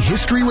 Family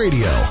History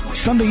Radio,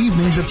 Sunday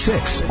evenings at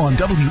 6 on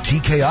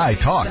WTKI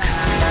Talk. Gonna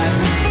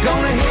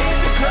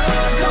hit the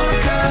club,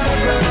 gonna cut a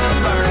rug,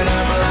 burn it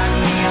up like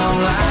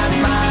neon lights,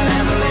 might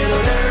have a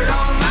little dirt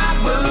on my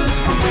boots,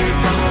 but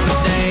we're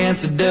gonna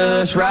dance the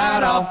dust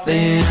right off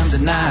them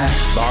tonight.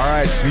 All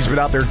right, he's been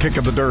out there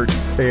kicking the dirt,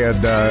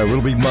 and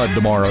it'll be mud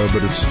tomorrow,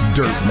 but it's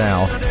dirt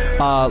now.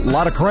 A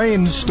lot of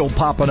cranes still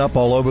popping up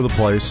all over the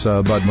place.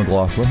 Bud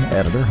McLaughlin,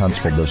 editor,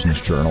 Huntsville Business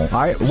Journal.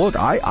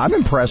 I'm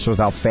impressed with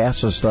how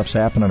fast this stuff's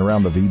happening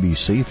around the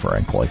VBC,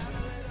 frankly.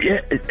 Yeah,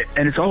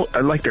 and it's all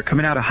like they're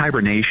coming out of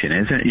hibernation,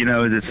 isn't it? You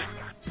know, it's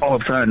all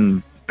of a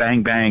sudden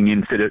bang bang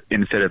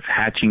instead of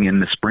hatching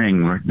in the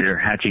spring, they're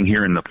hatching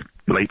here in the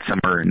late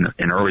summer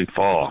and early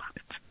fall.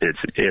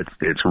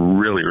 It's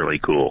really, really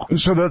cool.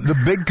 So the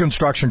big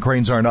construction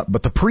cranes aren't up,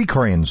 but the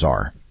pre-cranes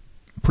are.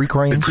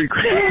 Pre-cranes?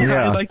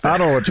 Yeah, I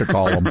don't know what you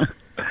call them.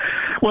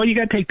 Well, you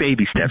got to take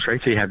baby steps,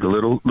 right? So you have the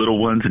little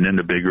ones and then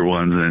the bigger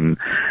ones and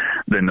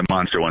then the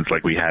monster ones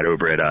like we had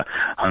over at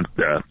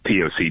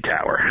POC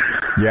Tower.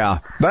 Yeah,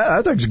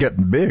 that thing's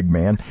getting big,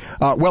 man.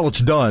 Well, it's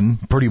done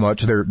pretty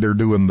much. They're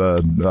doing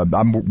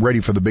I'm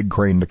ready for the big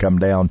crane to come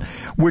down,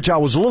 which I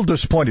was a little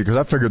disappointed because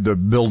I figured the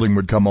building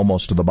would come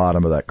almost to the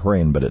bottom of that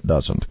crane, but it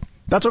doesn't.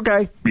 That's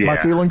okay. Yeah. My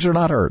feelings are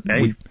not hurt.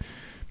 Hey,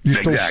 you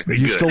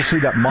still see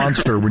that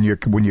monster when you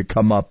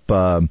come up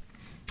the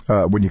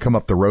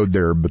road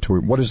there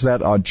between, what is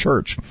that on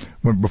Church,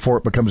 before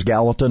it becomes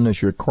Gallatin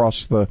as you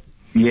cross the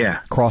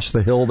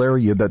hill there.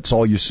 That's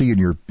all you see in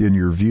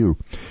your view.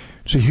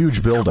 It's a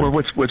huge building. Well,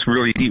 what's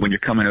really neat when you're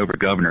coming over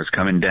Governors,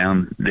 coming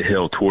down the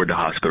hill toward the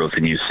hospitals,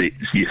 and you see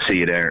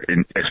it there,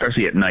 and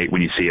especially at night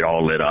when you see it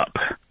all lit up.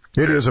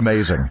 It is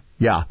amazing.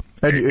 Yeah.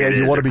 And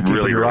you want to be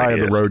keeping your eye on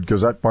the road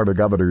because that part of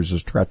Governors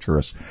is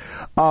treacherous.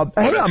 Hey,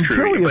 I'm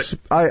curious.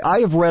 I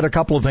have read a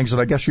couple of things, and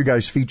I guess you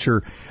guys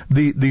feature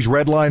these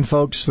Redline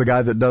folks, the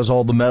guy that does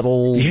all the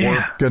metal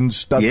work and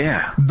stuff.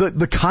 Yeah.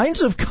 The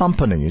kinds of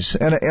companies,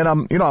 and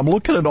I'm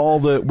looking at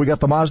we got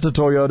the Mazda,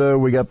 Toyota,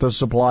 we got the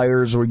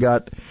suppliers, we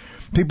got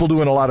people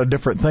doing a lot of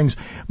different things.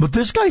 But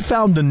this guy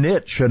found a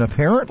niche and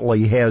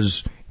apparently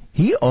has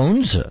he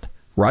owns it,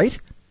 right?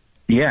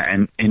 Yeah,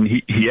 and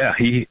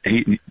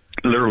he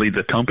literally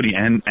the company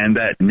and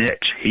that niche.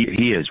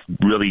 He has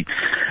really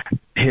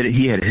hit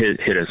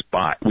a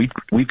spot.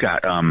 We've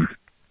got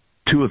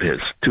two of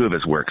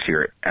his works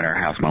here at our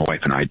house. My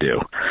wife and I do,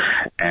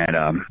 and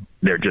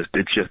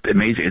it's just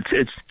amazing.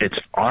 It's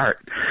art,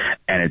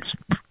 and it's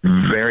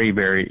very,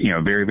 very,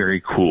 very,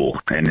 very cool,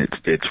 and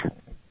it's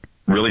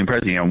really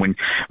impressive.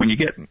 When you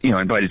get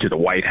invited to the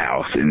White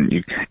House and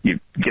you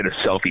get a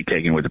selfie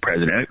taken with the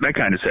president, that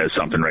kind of says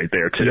something right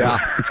there too.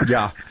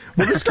 Yeah.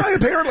 Well, this guy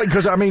apparently,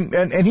 because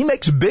and he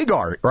makes big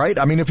art, right?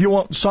 I mean, if you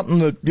want something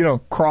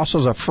that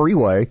crosses a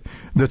freeway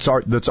that's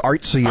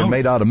artsy and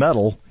made out of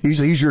metal,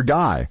 he's your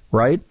guy,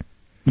 right?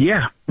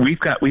 Yeah, we've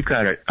got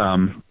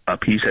a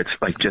piece that's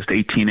like just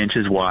 18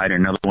 inches wide,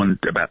 another one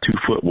about 2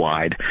 foot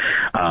wide,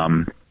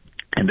 and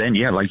then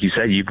like you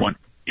said,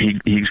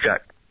 he's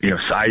got.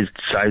 Size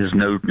is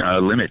no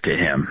limit to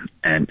him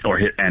and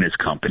his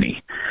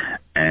company,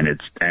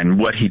 and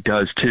what he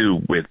does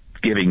too with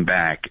giving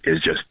back is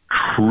just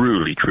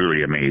truly,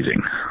 truly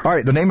amazing. All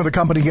right, the name of the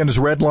company again is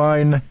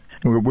Redline.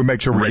 We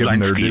make sure we're getting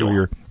their deal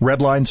here.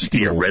 Redline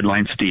Steel. Yeah,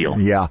 Redline Steel.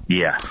 Yeah.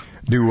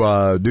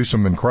 Do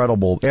some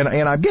incredible, and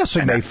I'm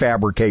guessing they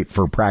fabricate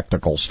for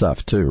practical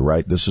stuff too,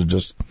 right? This is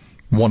just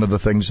one of the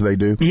things they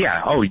do.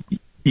 Yeah. Oh.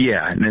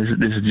 Yeah, and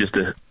this is just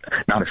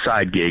not a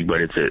side gig,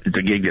 but it's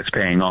a gig that's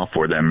paying off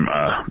for them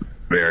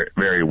very,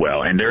 very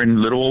well. And they're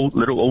in little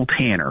old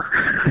Tanner.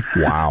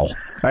 Wow.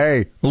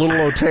 Hey,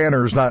 little old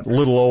Tanner's not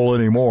little old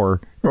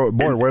anymore. Oh,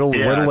 boy,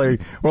 wait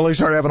till they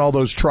start having all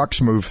those trucks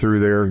move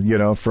through there,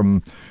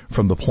 from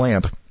the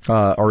plant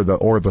or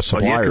the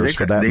suppliers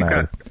for that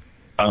matter.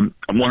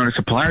 One of the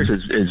suppliers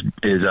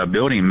is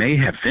building may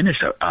have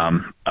finished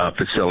a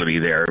facility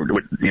there.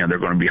 They're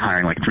going to be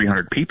hiring like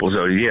 300 people.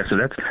 So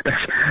that's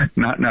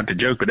not to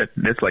joke, but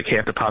that's like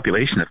half the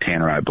population of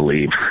Tanner, I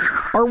believe.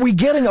 Are we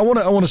getting? I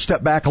want to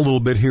step back a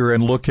little bit here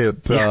and look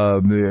at.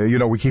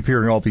 We keep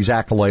hearing all these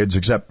accolades,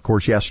 except of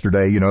course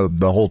yesterday.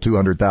 The whole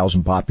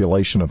 200,000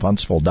 population of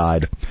Huntsville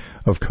died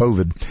of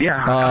COVID. Yeah,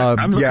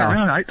 I'm looking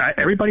around.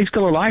 Everybody's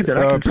still alive. That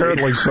I can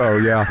apparently see. So.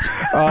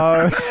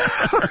 Yeah.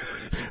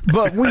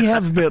 But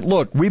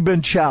we've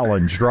been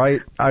challenged,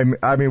 right? I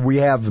mean, we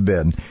have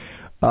been.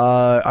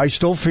 I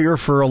still fear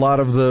for a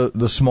lot of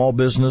the small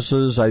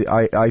businesses.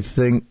 I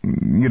think,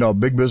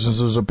 big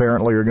businesses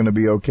apparently are going to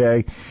be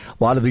okay.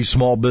 A lot of these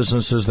small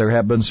businesses, there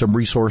have been some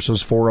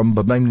resources for them,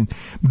 but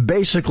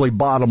basically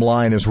bottom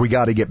line is we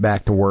got to get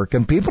back to work,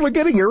 and people are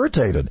getting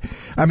irritated.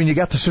 I mean, you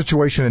got the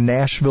situation in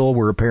Nashville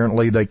where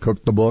apparently they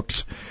cooked the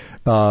books.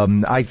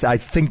 I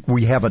think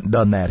we haven't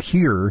done that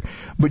here,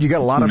 but you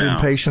got a lot of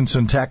impatience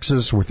in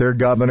Texas with their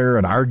governor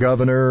and our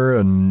governor,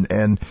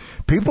 and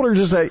people are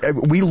just,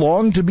 we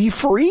long to be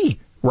free,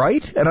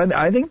 right? And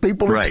I think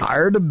people are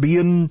tired of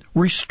being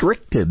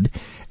restricted,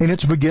 and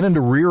it's beginning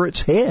to rear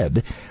its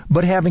head.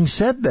 But having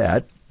said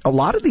that, a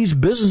lot of these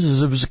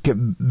businesses,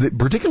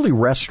 particularly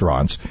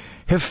restaurants,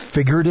 have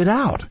figured it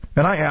out,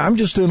 and I'm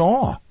just in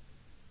awe.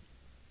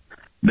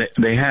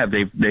 They have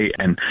they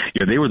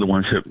were the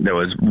ones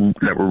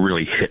that were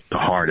really hit the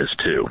hardest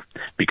too,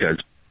 because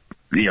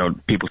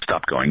people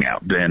stopped going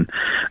out. Then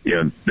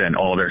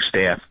all their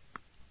staff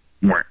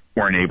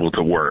weren't able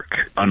to work.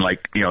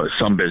 Unlike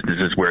some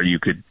businesses where you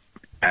could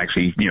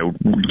actually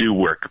do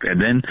work,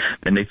 and then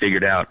they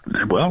figured out,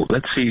 well,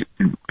 let's see,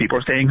 people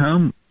are staying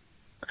home.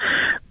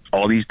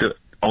 All these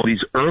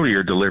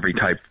earlier delivery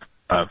type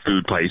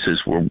food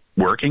places were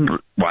working.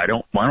 Why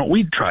don't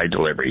we try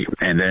delivery?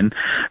 And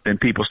then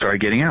people started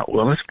getting out.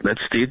 Well,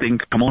 let's see if they can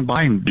come on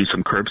by and do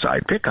some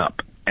curbside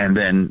pickup. And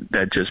then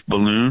that just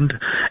ballooned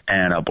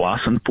and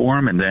blossomed for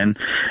them. And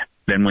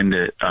then when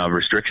the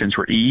restrictions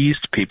were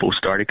eased, people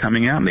started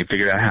coming out, and they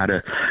figured out how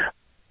to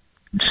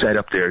set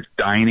up their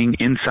dining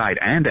inside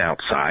and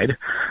outside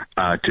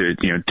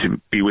to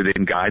be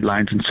within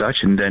guidelines and such.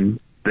 And then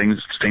things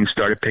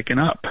started picking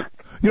up.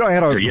 I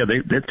had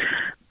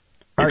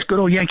it's good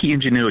old Yankee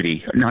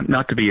ingenuity,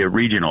 not to be a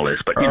regionalist,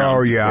 but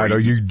I know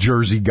you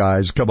Jersey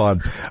guys. Come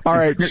on. All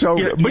right, so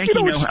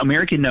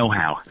American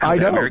know-how. I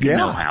know, American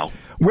know-how.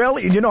 Well,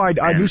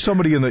 I knew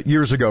somebody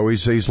years ago.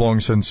 He's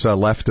long since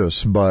left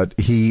us, but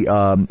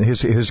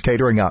his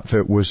catering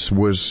outfit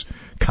was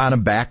kind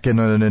of back in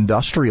an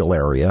industrial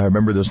area. I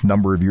remember this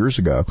number of years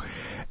ago,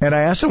 and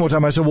I asked him one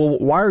time. I said, "Well,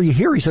 why are you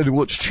here?" He said,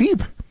 "Well, it's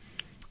cheap."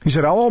 He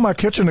said, all my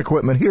kitchen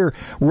equipment here.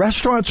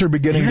 Restaurants are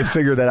beginning to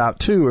figure that out,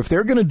 too. If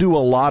they're going to do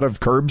a lot of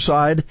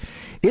curbside,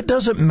 it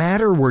doesn't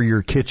matter where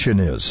your kitchen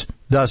is,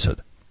 does it?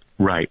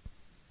 Right.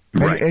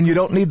 And you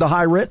don't need the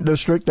high rent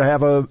district to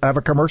have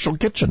a commercial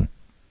kitchen.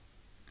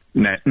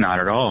 Not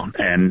at all.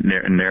 And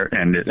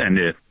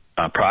the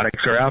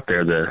products are out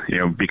there,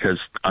 because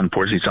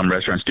unfortunately some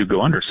restaurants do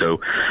go under. So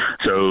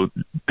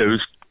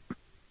those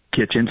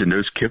kitchens and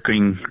those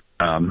cooking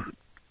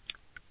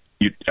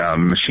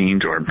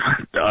machines or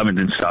ovens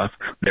and stuff,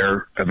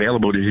 they're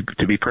available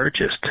to be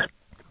purchased.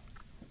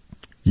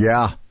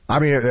 Yeah, I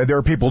mean, there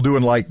are people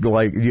doing like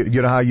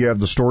you know how you have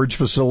the storage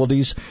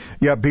facilities?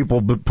 You have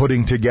people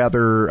putting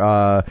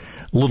together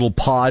little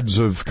pods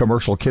of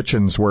commercial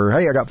kitchens where,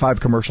 hey, I got 5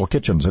 commercial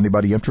kitchens.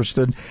 Anybody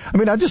interested? I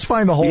mean, I just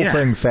find the whole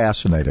thing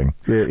fascinating.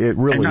 It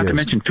really is. And not to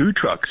mention food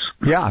trucks.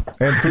 Yeah,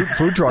 and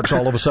food trucks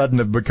all of a sudden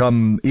have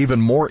become even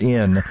more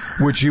in,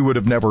 which you would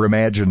have never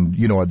imagined,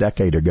 you know, a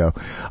decade ago.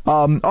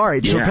 All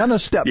right, so kind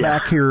of step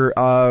back here.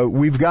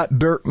 We've got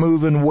dirt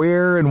moving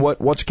where and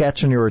what's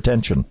catching your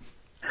attention?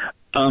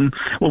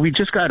 Well, we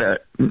just got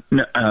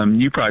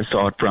you probably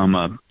saw it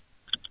from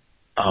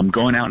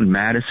going out in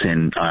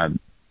Madison,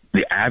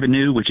 the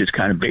Avenue, which is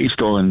kind of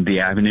based on the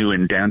Avenue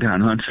in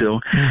downtown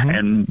Huntsville. Mm-hmm.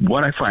 And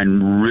what I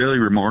find really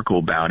remarkable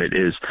about it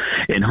is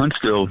in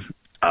Huntsville,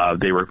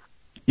 they were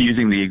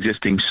using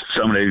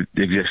some of the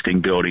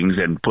existing buildings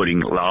and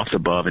putting lofts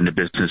above and the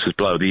businesses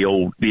below, the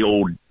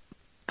old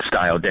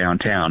style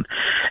downtown.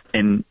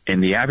 And in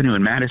the Avenue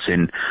in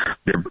Madison,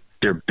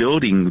 they're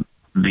building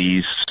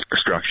these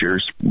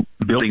structures,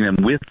 building them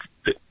with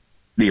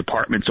the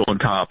apartments on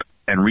top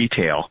and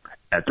retail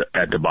at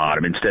the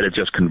bottom instead of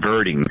just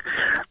converting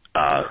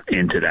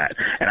into that.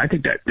 And I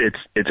think that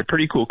it's a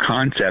pretty cool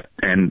concept.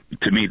 And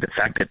to me, the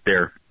fact that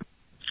they're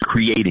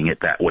creating it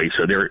that way,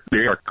 so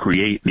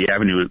the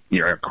Avenue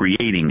are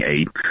creating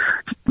a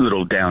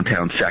little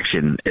downtown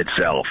section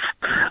itself.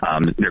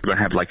 They're going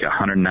to have like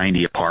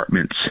 190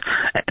 apartments,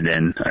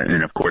 and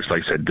of course,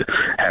 like I said,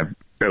 have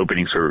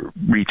openings for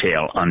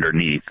retail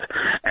underneath,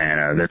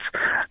 and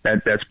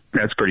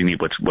that's pretty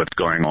neat. What's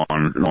going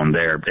on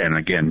there, and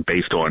again,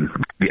 based on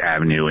the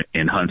Avenue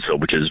in Huntsville,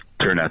 which has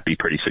turned out to be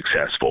pretty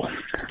successful.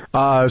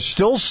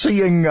 Still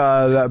seeing.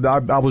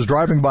 I was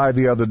driving by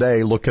the other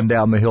day, looking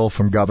down the hill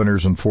from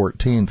Governors and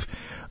 14th.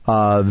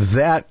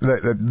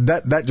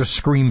 That just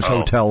screams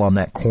hotel on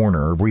that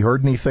corner. Have we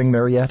heard anything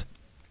there yet?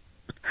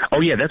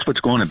 Oh yeah, that's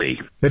what's going to be.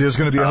 It is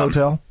going to be a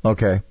hotel.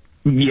 Okay.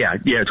 Yeah,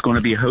 it's going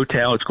to be a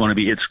hotel. It's going to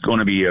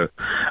be a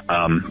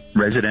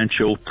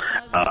residential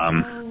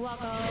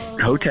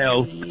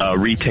hotel,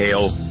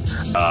 retail,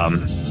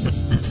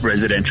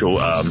 residential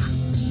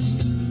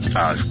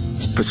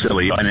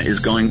facility, and it's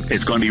going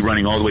to be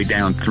running all the way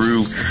down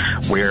through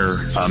where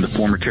the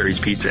former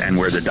Terry's Pizza and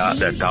where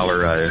that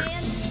Dollar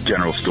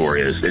General store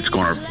is. It's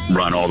going to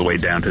run all the way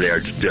down to there,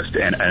 just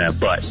and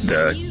abut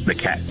the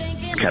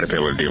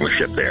Caterpillar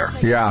dealership there.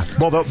 Yeah,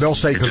 well, they'll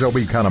stay because they'll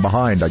be kind of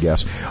behind, I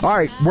guess. All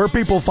right, where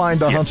people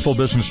find the Huntsville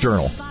Business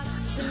Journal?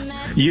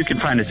 You can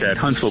find us at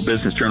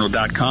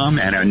HuntsvilleBusinessJournal.com,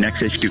 and our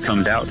next issue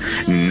comes out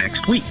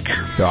next week.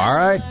 All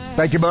right.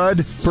 Thank you, Bud.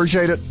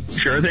 Appreciate it.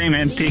 Sure thing,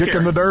 man. Take Kicking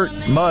care. the dirt.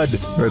 Mud.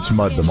 It's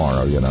mud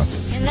tomorrow, you know.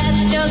 And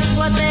that's just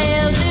what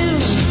they'll do.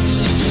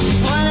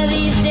 One of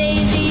these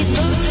days, these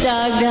boots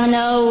are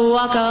gonna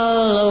walk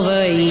all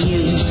over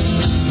you.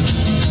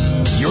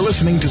 You're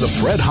listening to the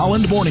Fred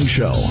Holland Morning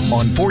Show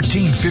on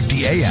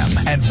 1450 AM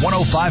and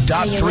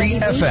 105.3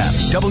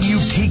 FM,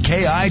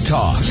 WTKI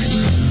Talk.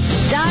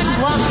 Start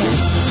walking.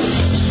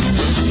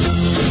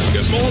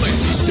 Good morning.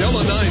 Still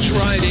a nice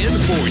ride in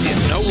for you.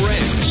 No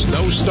wrecks,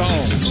 no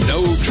stalls,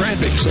 no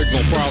traffic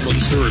signal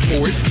problems to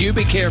report. You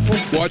be careful.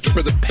 Watch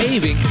for the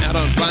paving out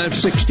on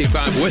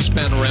 565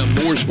 westbound around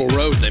Mooresville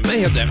Road. They may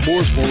have that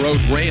Mooresville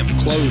Road ramp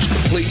closed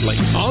completely.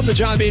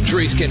 On-the-job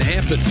injuries can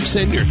happen.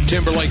 Senior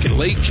Timberlake and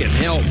Lee can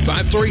help.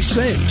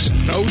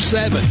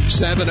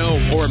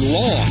 536-0770 or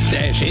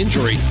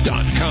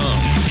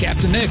law-injury.com.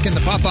 Captain Nick in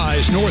the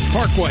Popeyes North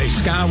Parkway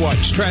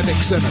Skywatch Traffic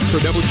Center for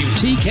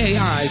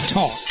WTKI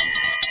Talk.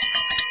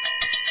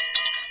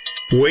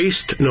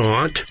 Waste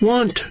not,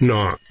 want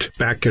not.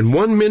 Back in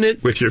 1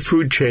 minute with your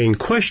food chain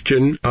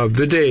question of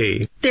the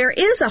day. There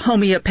is a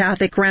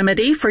homeopathic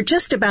remedy for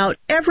just about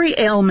every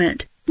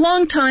ailment.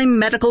 Longtime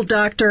medical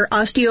doctor,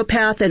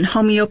 osteopath, and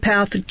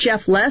homeopath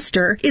Jeff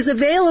Lester is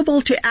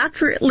available to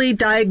accurately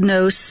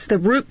diagnose the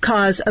root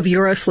cause of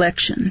your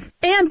affliction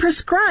and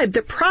prescribe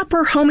the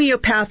proper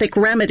homeopathic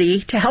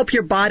remedy to help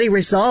your body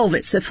resolve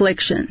its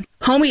affliction.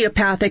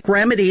 Homeopathic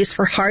remedies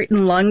for heart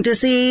and lung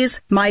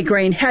disease,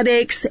 migraine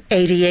headaches,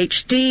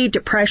 ADHD,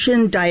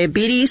 depression,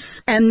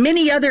 diabetes, and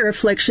many other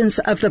afflictions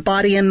of the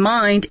body and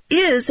mind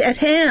is at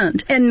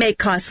hand and may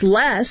cost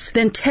less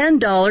than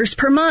 $10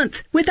 per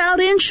month without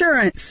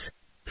insurance.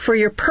 For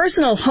your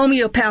personal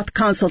homeopath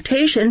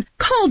consultation,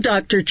 call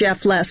Dr.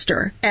 Jeff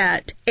Lester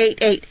at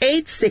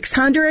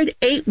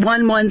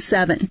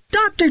 888-600-8117.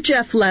 Dr.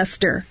 Jeff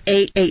Lester,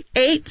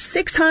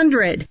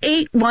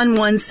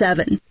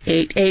 888-600-8117.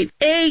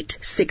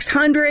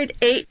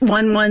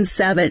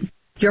 888-600-8117.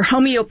 Your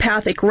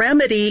homeopathic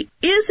remedy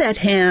is at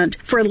hand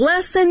for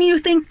less than you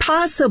think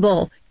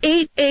possible.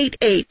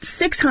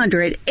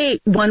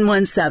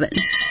 888-600-8117.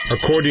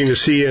 According to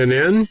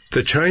CNN,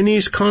 the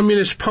Chinese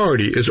Communist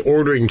Party is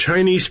ordering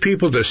Chinese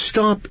people to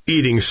stop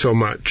eating so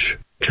much.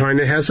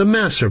 China has a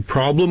massive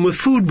problem with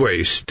food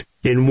waste.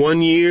 In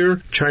 1 year,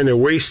 China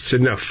wastes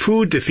enough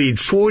food to feed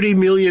 40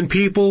 million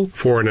people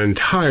for an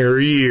entire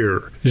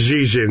year.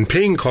 Xi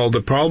Jinping called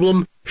the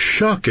problem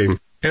shocking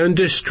and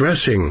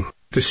distressing.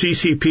 The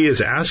CCP is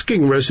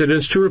asking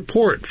residents to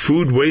report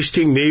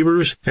food-wasting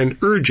neighbors and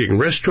urging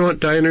restaurant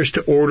diners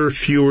to order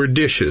fewer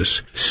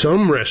dishes.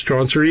 Some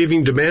restaurants are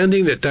even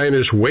demanding that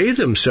diners weigh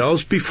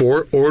themselves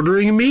before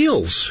ordering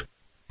meals.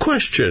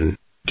 Question: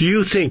 do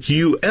you think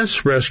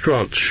U.S.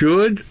 restaurants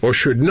should or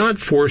should not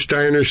force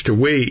diners to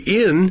weigh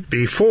in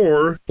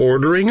before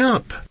ordering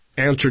up?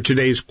 Answer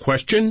today's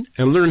question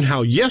and learn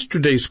how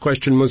yesterday's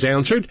question was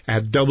answered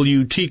at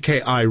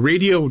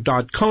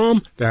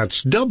WTKIRadio.com.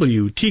 That's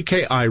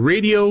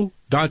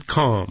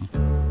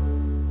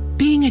WTKIRadio.com.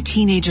 Being a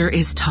teenager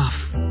is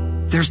tough.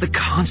 There's the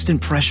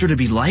constant pressure to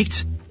be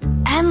liked.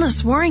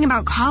 Endless worrying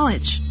about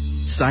college.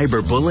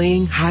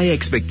 Cyberbullying, high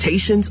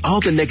expectations, all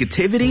the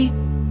negativity.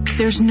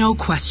 There's no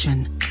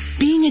question.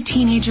 Being a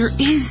teenager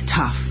is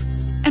tough.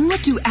 And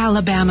what do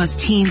Alabama's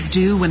teens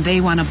do when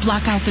they want to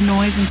block out the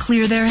noise and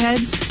clear their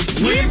heads?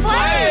 We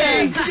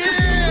play!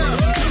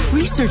 Yeah!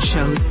 Research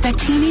shows that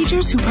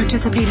teenagers who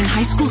participate in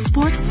high school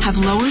sports have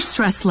lower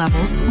stress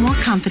levels, more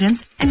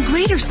confidence, and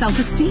greater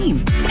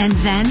self-esteem. And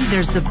then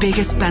there's the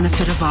biggest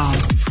benefit of all.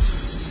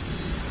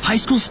 High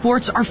school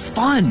sports are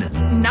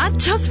fun. Not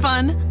just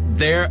fun.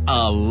 They're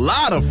a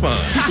lot of fun.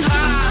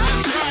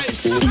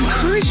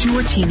 Encourage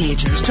your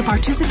teenagers to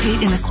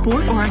participate in a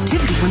sport or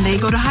activity when they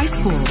go to high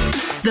school.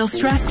 They'll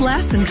stress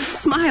less and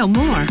smile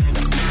more.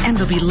 And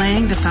they'll be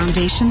laying the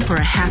foundation for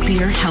a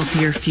happier,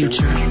 healthier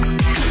future.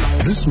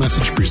 This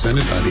message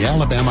presented by the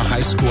Alabama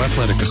High School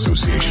Athletic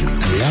Association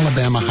and the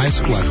Alabama High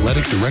School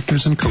Athletic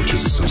Directors and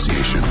Coaches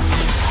Association.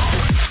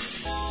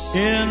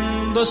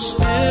 In the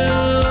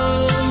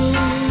still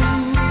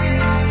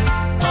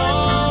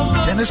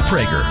Dennis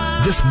Prager,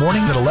 this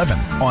morning at 11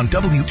 on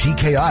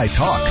WTKI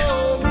Talk.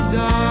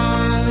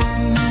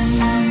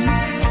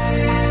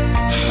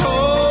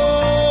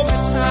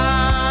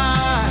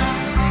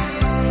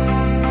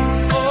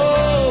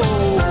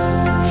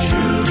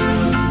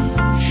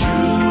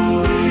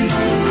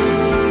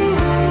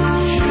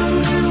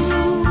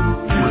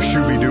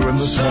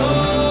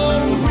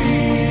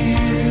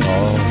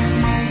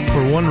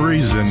 For one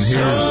reason, here's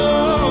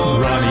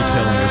Ronnie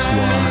telling us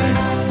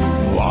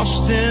why.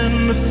 Lost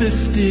in the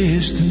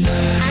 50s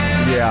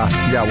tonight.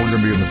 Yeah, we're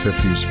going to be in the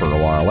 50s for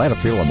a while. I had a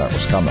feeling that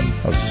was coming.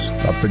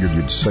 I figured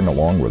you'd sing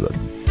along with it.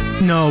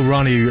 No,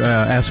 Ronnie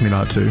asked me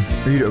not to.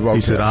 Okay.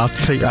 He said,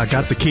 I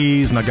got the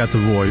keys and I got the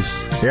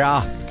voice.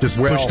 Yeah. Just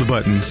push the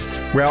buttons.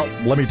 Well,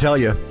 let me tell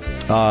you,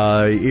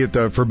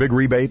 for big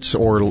rebates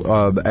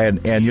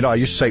and I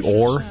used to say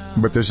or,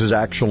 but this is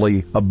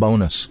actually a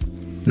bonus.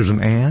 There's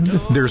an and?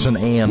 There's an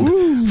and.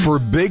 Woo. For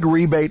big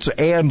rebates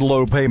and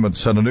low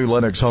payments on a new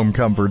Lennox home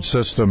comfort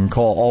system,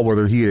 call All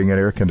Weather Heating and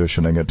Air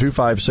Conditioning at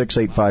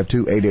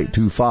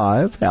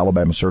 256-852-8825.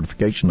 Alabama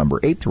certification number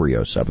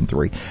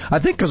 83073. I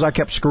think because I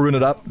kept screwing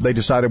it up, they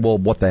decided, well,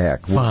 what the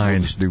heck? Fine.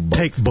 We'll just do both.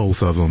 Take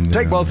both of them.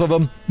 Take both of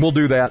them. We'll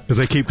do that. Because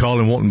they keep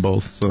calling wanting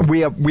both. So. We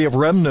have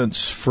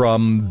remnants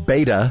from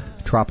Beta,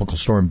 Tropical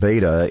Storm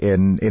Beta,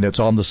 and it's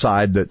on the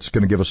side that's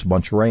going to give us a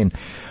bunch of rain.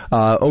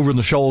 Over in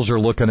the shoals are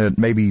looking at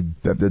maybe,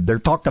 they're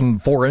talking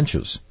 4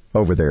 inches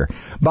over there.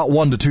 About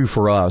 1 to 2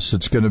 for us.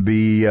 It's going to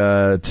be,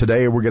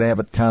 today we're going to have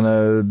it kind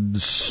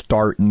of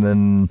start, and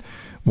then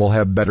we'll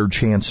have better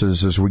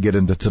chances as we get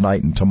into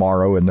tonight and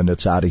tomorrow, and then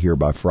it's out of here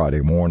by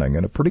Friday morning.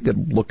 And a pretty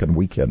good looking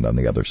weekend on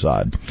the other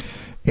side.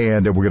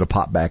 And we're going to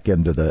pop back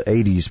into the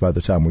 80s by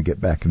the time we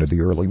get back into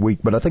the early week.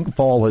 But I think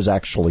fall has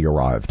actually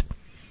arrived.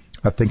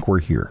 I think we're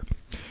here.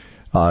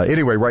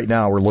 Anyway, right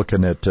now we're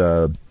looking at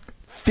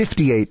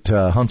 58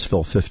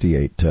 Huntsville,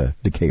 58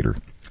 Decatur.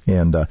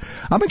 And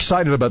I'm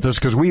excited about this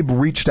because we've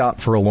reached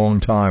out for a long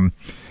time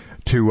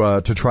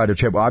to try to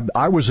check.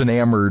 I was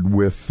enamored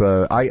with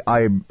and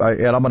I'm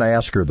going to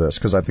ask her this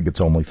because I think it's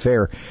only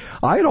fair.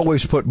 I had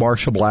always put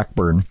Marsha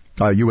Blackburn,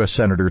 U.S.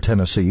 Senator,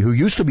 Tennessee, who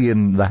used to be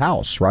in the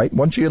House, right?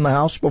 Wasn't she in the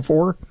House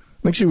before? I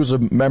think she was a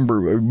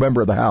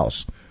member of the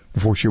House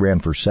before she ran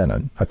for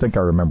Senate. I think I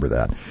remember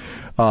that.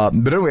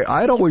 But anyway,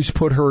 I'd always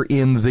put her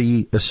in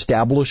the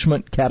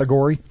establishment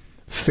category,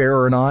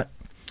 fair or not.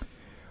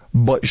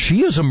 But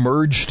she has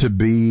emerged to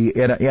be,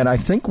 and I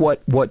think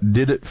what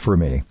did it for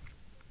me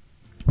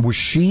was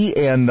she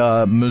and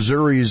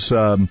Missouri's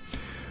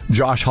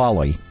Josh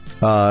Hawley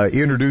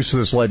introduced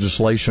this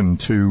legislation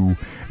to,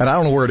 and I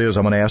don't know where it is,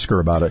 I'm going to ask her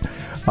about it,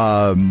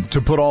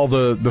 to put all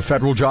the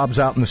federal jobs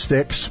out in the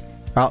sticks,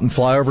 out in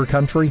flyover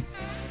country,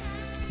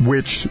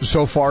 which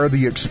so far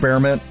the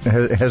experiment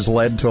has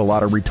led to a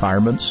lot of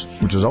retirements,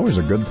 which is always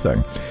a good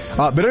thing.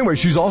 But anyway,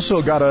 she's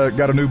also got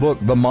a new book.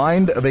 The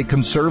Mind of a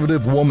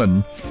Conservative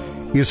Woman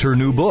is her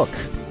new book.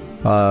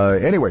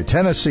 Anyway,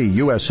 Tennessee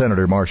U.S.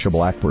 Senator Marsha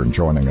Blackburn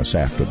joining us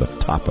after the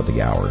top of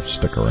the hour.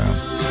 Stick around.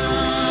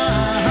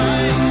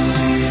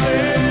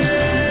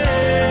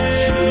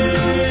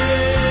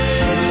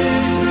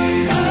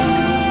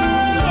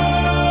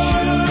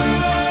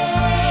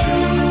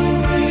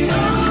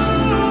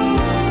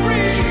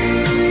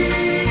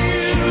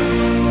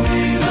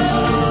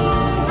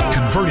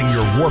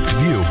 warped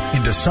view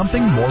into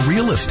something more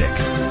realistic.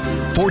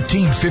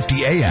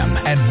 1450 AM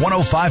and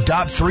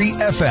 105.3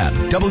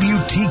 FM,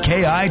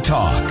 WTKI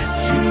Talk.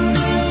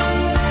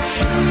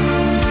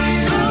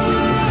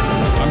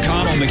 I'm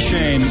Connell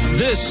McShane.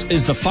 This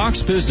is the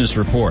Fox Business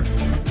Report.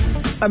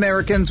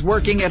 Americans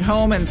working at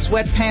home in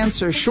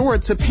sweatpants or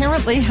shorts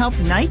apparently helped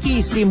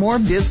Nike see more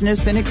business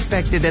than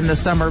expected in the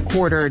summer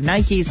quarter.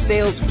 Nike's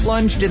sales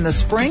plunged in the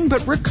spring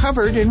but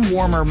recovered in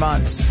warmer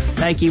months.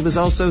 Nike was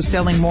also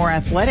selling more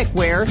athletic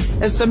wear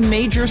as some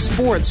major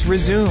sports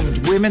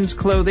resumed. Women's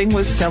clothing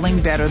was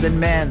selling better than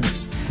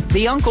men's.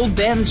 The Uncle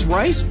Ben's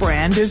rice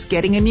brand is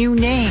getting a new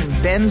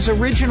name, Ben's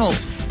Original.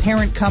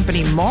 Parent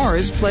company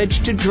Mars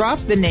pledged to drop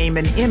the name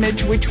and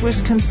image, which was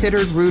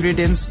considered rooted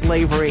in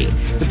slavery.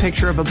 The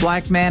picture of a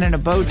black man in a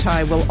bow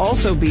tie will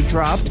also be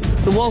dropped.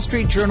 The Wall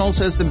Street Journal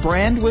says the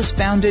brand was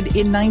founded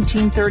in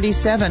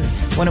 1937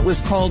 when it was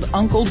called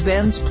Uncle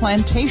Ben's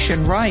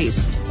Plantation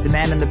Rice. The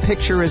man in the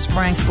picture is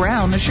Frank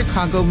Brown, a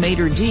Chicago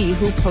maitre d'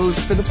 who posed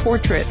for the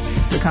portrait.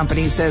 The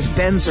company says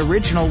Ben's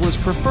Original was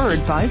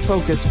preferred by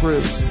focus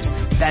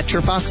groups. That's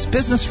your Fox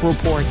Business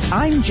Report.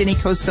 I'm Ginny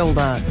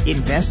Cosola,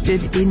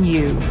 invested in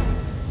you.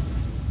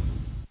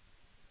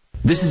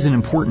 This is an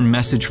important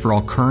message for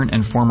all current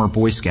and former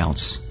Boy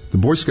Scouts. The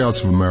Boy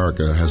Scouts of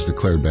America has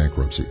declared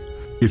bankruptcy.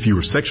 If you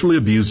were sexually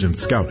abused in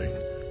scouting,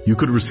 you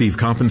could receive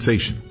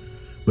compensation,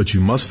 but you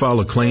must file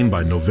a claim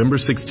by November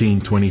 16,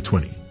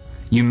 2020.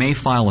 You may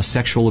file a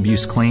sexual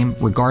abuse claim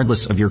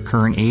regardless of your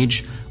current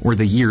age or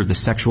the year the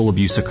sexual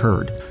abuse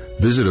occurred.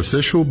 Visit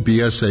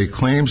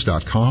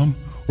officialbsaclaims.com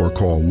or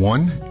call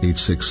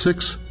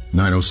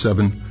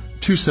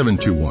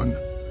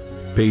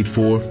 1-866-907-2721. Paid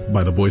for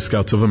by the Boy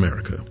Scouts of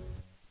America.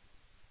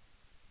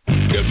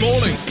 Good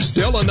morning.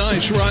 Still a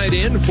nice ride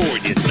in for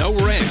you. No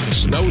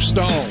wrecks, no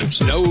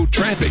stalls, no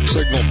traffic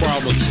signal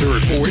problems to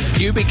report.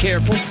 You be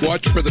careful.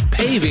 Watch for the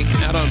paving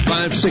out on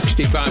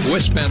 565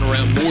 westbound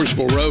around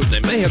Mooresville Road. They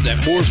may have that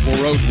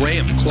Mooresville Road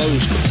ramp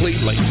closed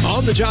completely.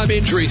 On-the-job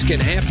injuries can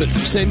happen.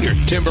 Senior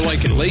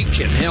Timberlake and Lee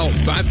can help.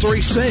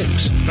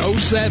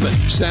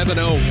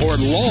 536-0770 or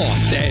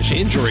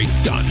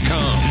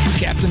law-injury.com.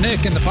 Captain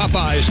Nick in the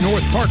Popeyes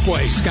North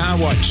Parkway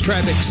Skywatch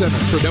Traffic Center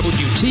for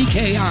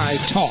WTKI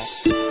Talk.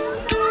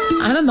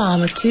 I'm a mom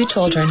with 2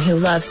 children who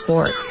love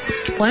sports.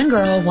 1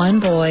 girl, 1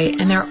 boy,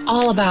 and they're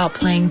all about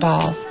playing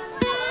ball.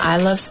 I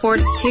love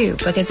sports too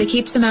because it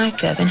keeps them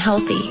active and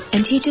healthy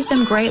and teaches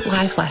them great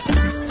life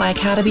lessons like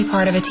how to be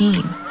part of a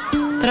team.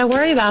 But I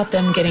worry about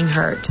them getting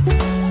hurt.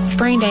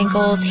 Sprained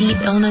ankles, heat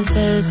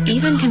illnesses,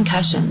 even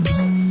concussions.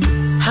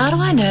 How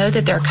do I know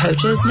that their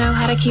coaches know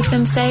how to keep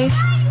them safe?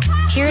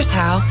 Here's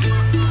how.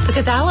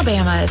 Because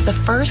Alabama is the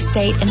first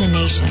state in the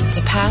nation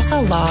to pass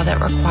a law that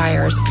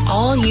requires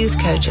all youth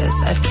coaches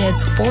of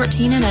kids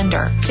 14 and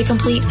under to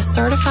complete a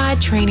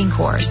certified training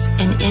course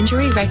in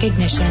injury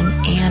recognition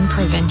and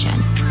prevention.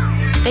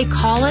 They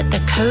call it the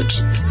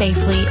Coach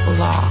Safely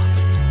Law.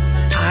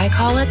 I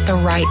call it the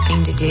right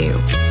thing to do.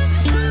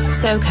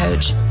 So,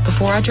 Coach,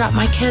 before I drop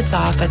my kids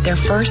off at their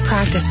first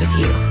practice with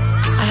you,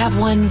 I have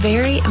one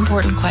very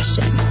important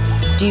question.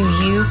 Do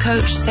you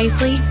coach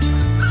safely?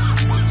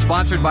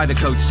 Sponsored by the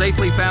Coach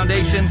Safely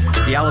Foundation,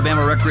 the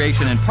Alabama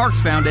Recreation and Parks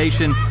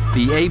Foundation,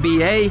 the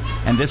ABA,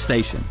 and this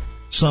station.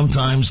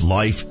 Sometimes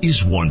life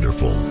is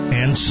wonderful,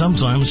 and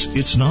sometimes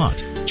it's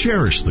not.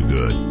 Cherish the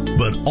good,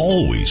 but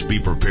always be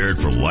prepared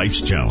for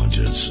life's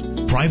challenges.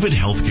 Private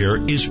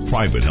healthcare is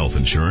private health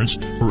insurance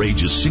for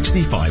ages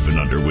 65 and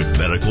under with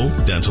medical,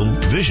 dental,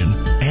 vision,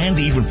 and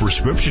even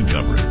prescription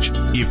coverage.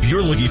 If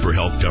you're looking for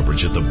health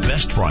coverage at the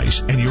best price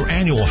and your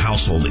annual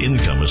household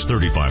income is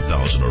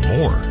 $35,000 or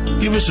more,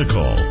 give us a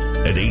call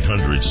at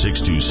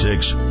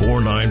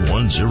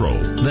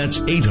 800-626-4910. That's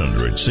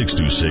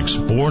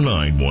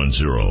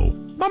 800-626-4910.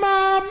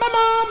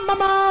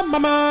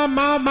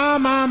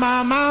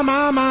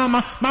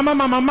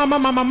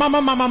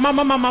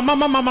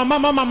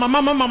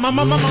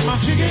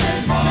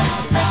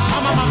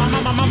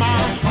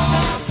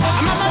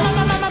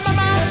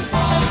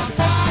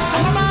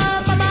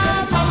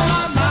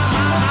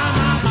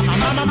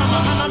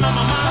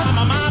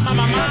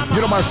 You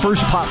know, my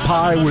first pot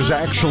pie was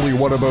actually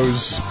one of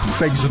those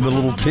things in the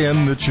little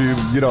tin that you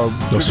know.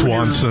 The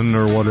Swanson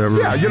or whatever.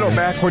 Yeah, you know,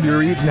 back when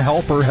you're eating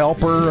Helper,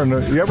 and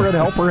you ever had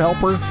Helper? Were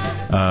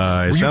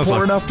you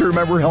poor enough to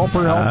remember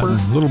Helper? A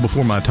little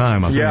before my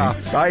time, I think. Yeah,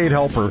 I ate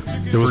Helper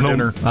there was for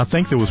dinner. I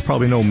think there was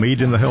probably no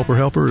meat in the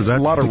Helper. Is that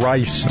a lot of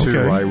rice too?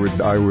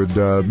 Okay. I would.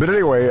 But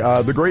anyway,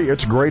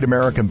 it's Great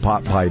American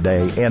Pot Pie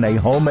Day, and a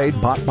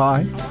homemade pot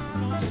pie.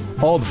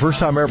 Oh, the first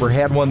time I ever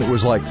had one that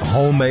was like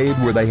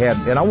homemade, where they had,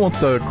 and I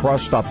want the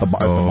crust at the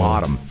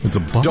bottom. At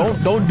the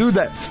bottom. Don't do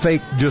that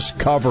fake just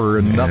cover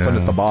and nothing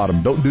at the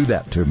bottom. Don't do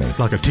that to me. It's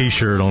like a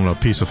T-shirt on a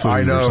piece of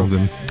food or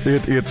something.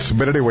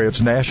 But anyway,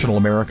 it's National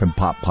American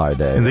Pot Pie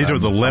Day. And these are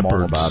the leopards.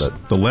 I'm all about it.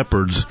 The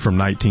leopards from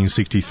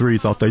 1963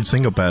 thought they'd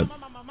sing about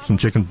some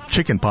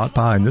chicken pot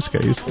pie in this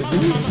case.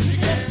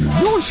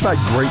 You always find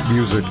great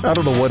music. I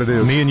don't know what it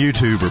is. Me and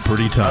YouTube are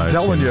pretty tight. I'm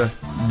telling you,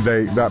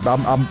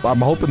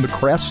 I'm hoping the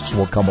Crests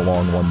will come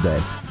along one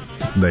day.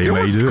 They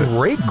may do it.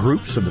 Great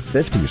groups of the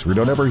 50s we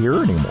don't ever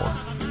hear anymore.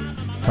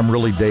 I'm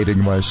really dating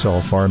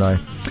myself, aren't I?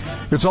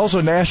 It's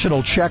also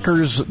National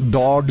Checkers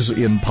Dogs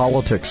in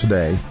Politics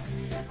Day.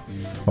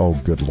 Oh,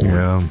 good Lord.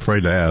 Yeah, I'm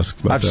afraid to ask.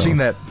 But, I've seen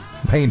that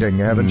painting,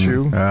 haven't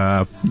you?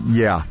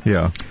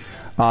 Yeah.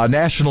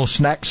 National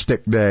Snack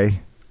Stick Day.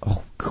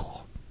 Oh, God.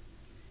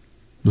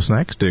 The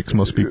snack sticks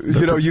must be...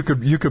 You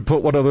could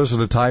put one of those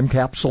in a time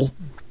capsule.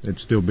 It'd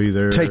still be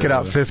there. Take it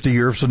out 50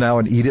 years from now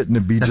and eat it, and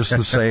it'd be just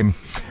the same.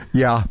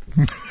 Yeah.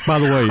 By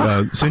the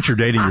way, since you're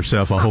dating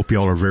yourself, I hope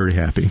y'all are very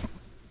happy.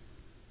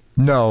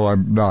 No,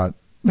 I'm not.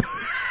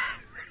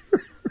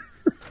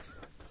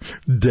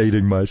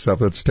 Dating myself,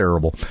 that's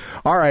terrible.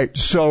 All right,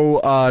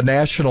 so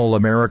National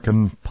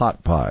American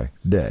Pot Pie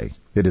Day.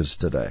 It is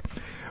today.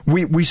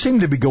 We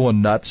seem to be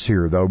going nuts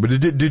here, though. But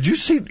did you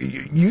see,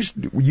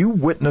 you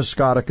witnessed,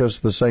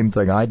 Scotticus, the same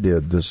thing I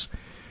did.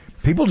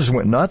 People just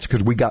went nuts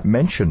because we got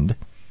mentioned.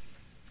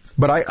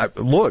 But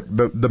look,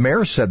 the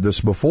mayor said this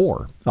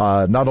before.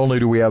 Not only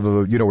do we have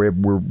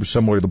we're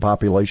similar to the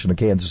population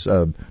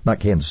of not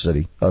Kansas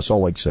City,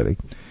 Salt Lake City.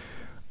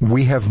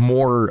 We have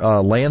more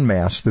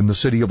landmass than the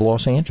city of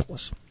Los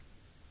Angeles,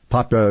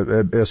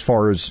 as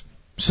far as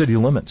city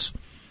limits.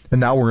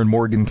 And now we're in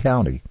Morgan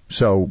County,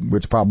 so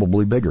it's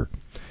probably bigger.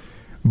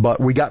 But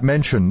we got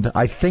mentioned,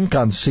 I think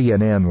on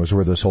CNN was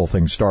where this whole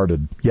thing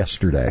started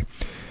yesterday,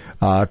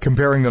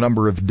 comparing the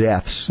number of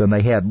deaths. And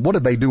they had, what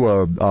did they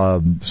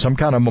do, some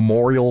kind of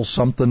memorial,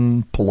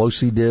 something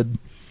Pelosi did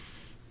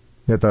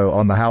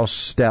on the House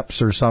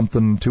steps or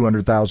something,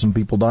 200,000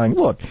 people dying.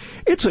 Look,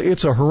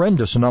 it's a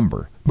horrendous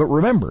number. But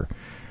remember,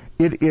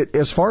 it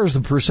as far as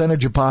the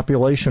percentage of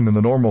population in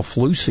the normal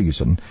flu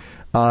season,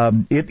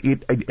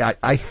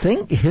 I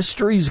think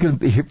history's going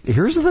to...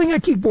 Here's the thing I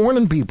keep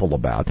warning people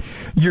about.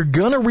 You're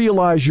going to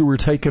realize you were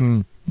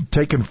taken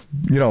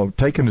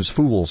as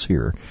fools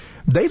here.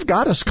 They've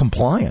got us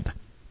compliant.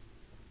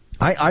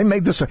 I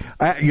made this...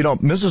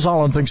 Mrs.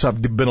 Holland thinks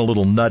I've been a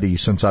little nutty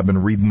since I've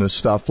been reading this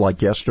stuff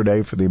like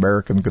yesterday for the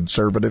American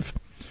Conservative,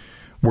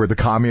 where the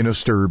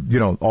communists are,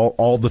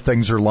 all the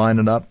things are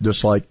lining up,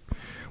 just like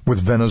with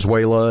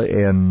Venezuela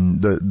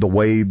and the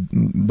way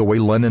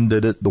Lenin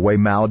did it, the way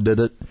Mao did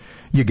it.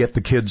 You get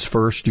the kids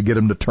first, you get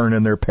them to turn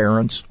in their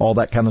parents, all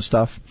that kind of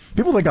stuff.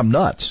 People think I'm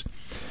nuts.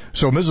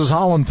 So Mrs.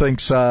 Holland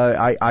thinks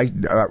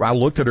I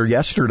looked at her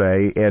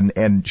yesterday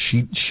and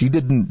she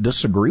didn't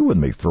disagree with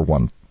me for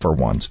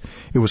once.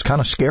 It was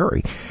kind of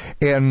scary.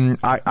 And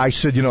I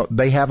said,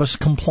 they have us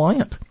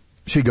compliant.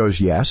 She goes,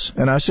 yes.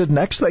 And I said,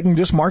 next they can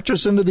just march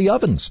us into the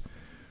ovens.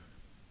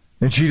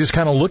 And she just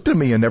kind of looked at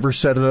me and never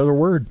said another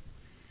word.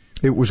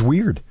 It was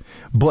weird.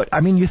 But,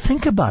 you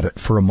think about it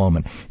for a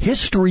moment.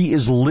 History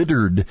is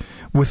littered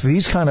with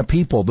these kind of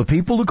people, the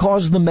people who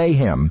caused the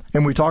mayhem.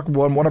 And we talked,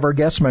 one of our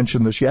guests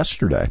mentioned this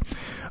yesterday.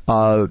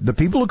 The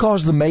people who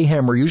cause the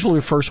mayhem are usually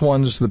the first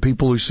ones the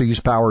people who seize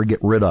power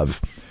get rid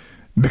of,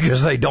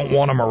 because they don't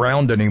want them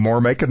around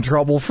anymore, making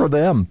trouble for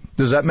them.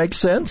 Does that make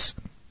sense?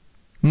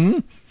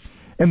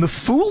 And the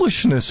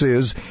foolishness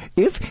is,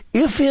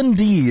 if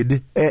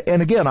indeed,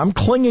 and again, I'm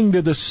clinging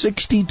to the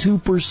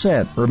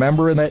 62%,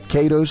 remember in that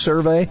Cato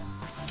survey,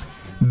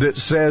 that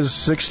says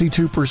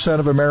 62%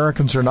 of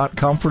Americans are not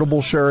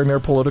comfortable sharing their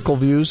political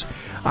views?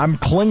 I'm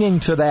clinging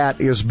to that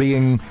as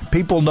being,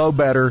 people know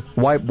better,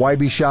 why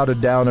be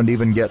shouted down and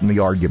even get in the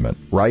argument,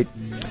 right?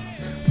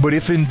 But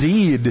if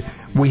indeed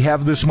we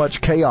have this much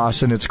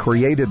chaos and it's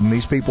created and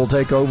these people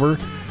take over,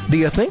 do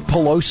you think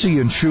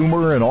Pelosi and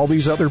Schumer and all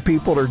these other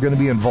people are going to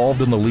be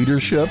involved in the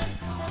leadership?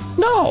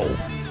 No,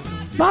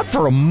 not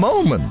for a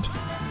moment.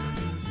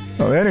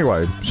 Well,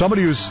 anyway,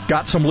 somebody who's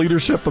got some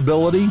leadership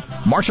ability,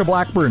 Marsha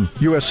Blackburn,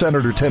 U.S.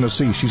 Senator,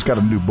 Tennessee. She's got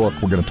a new book.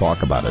 We're going to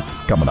talk about it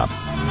coming up.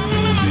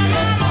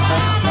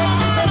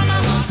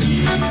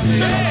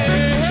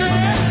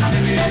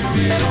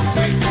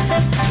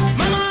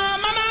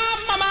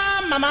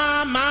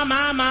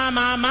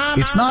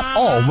 It's not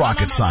all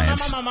rocket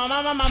science.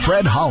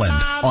 Fred Holland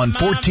on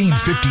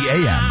 1450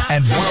 AM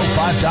and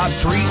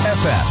 105.3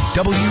 FM,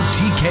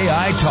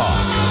 WTKI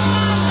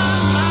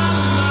Talk.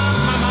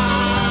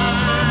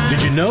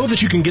 Did you know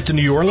that you can get to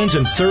New Orleans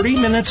in 30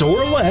 minutes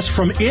or less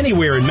from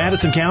anywhere in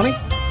Madison County?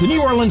 The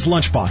New Orleans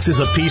Lunchbox is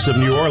a piece of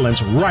New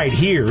Orleans right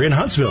here in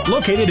Huntsville,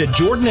 located at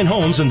Jordan and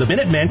Holmes in the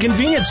Minuteman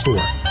Convenience Store.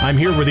 I'm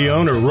here with the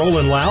owner,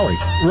 Roland Lowry.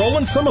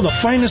 Roland, some of the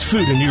finest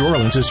food in New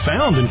Orleans is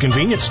found in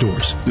convenience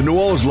stores. The New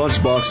Orleans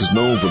Lunchbox is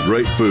known for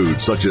great food,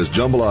 such as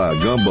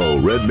jambalaya, gumbo,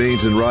 red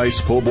beans and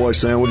rice, po' boy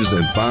sandwiches,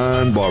 and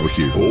fine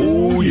barbecue.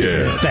 Oh,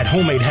 yeah. That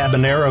homemade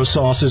habanero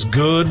sauce is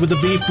good with the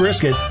beef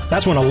brisket.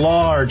 That's when a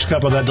large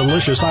cup of that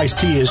delicious iced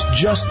tea is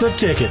just the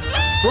ticket.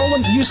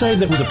 Roland, you say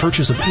that with the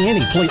purchase of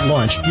any plate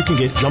lunch, you can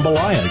get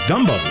jambalaya,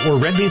 gumbo, or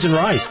red beans and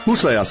rice. Who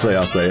say I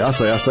say,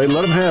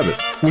 let them have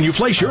it. When you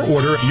place your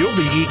order, you'll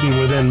be eating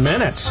within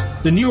minutes.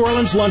 The New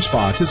Orleans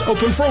Lunchbox is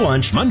open for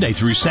lunch Monday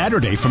through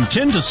Saturday from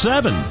 10 to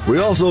 7. We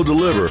also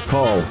deliver.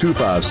 Call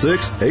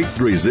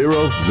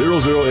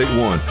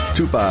 256-830-0081.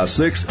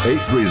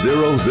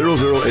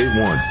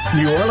 256-830-0081.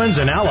 New Orleans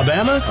and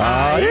Alabama?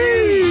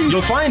 Aye.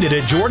 You'll find it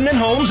at Jordan and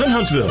Homes in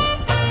Huntsville.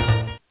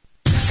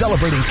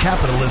 Celebrating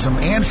capitalism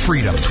and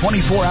freedom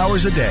 24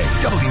 hours a day.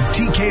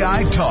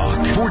 WTKI Talk,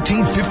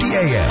 1450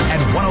 AM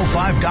and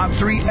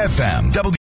 105.3 FM.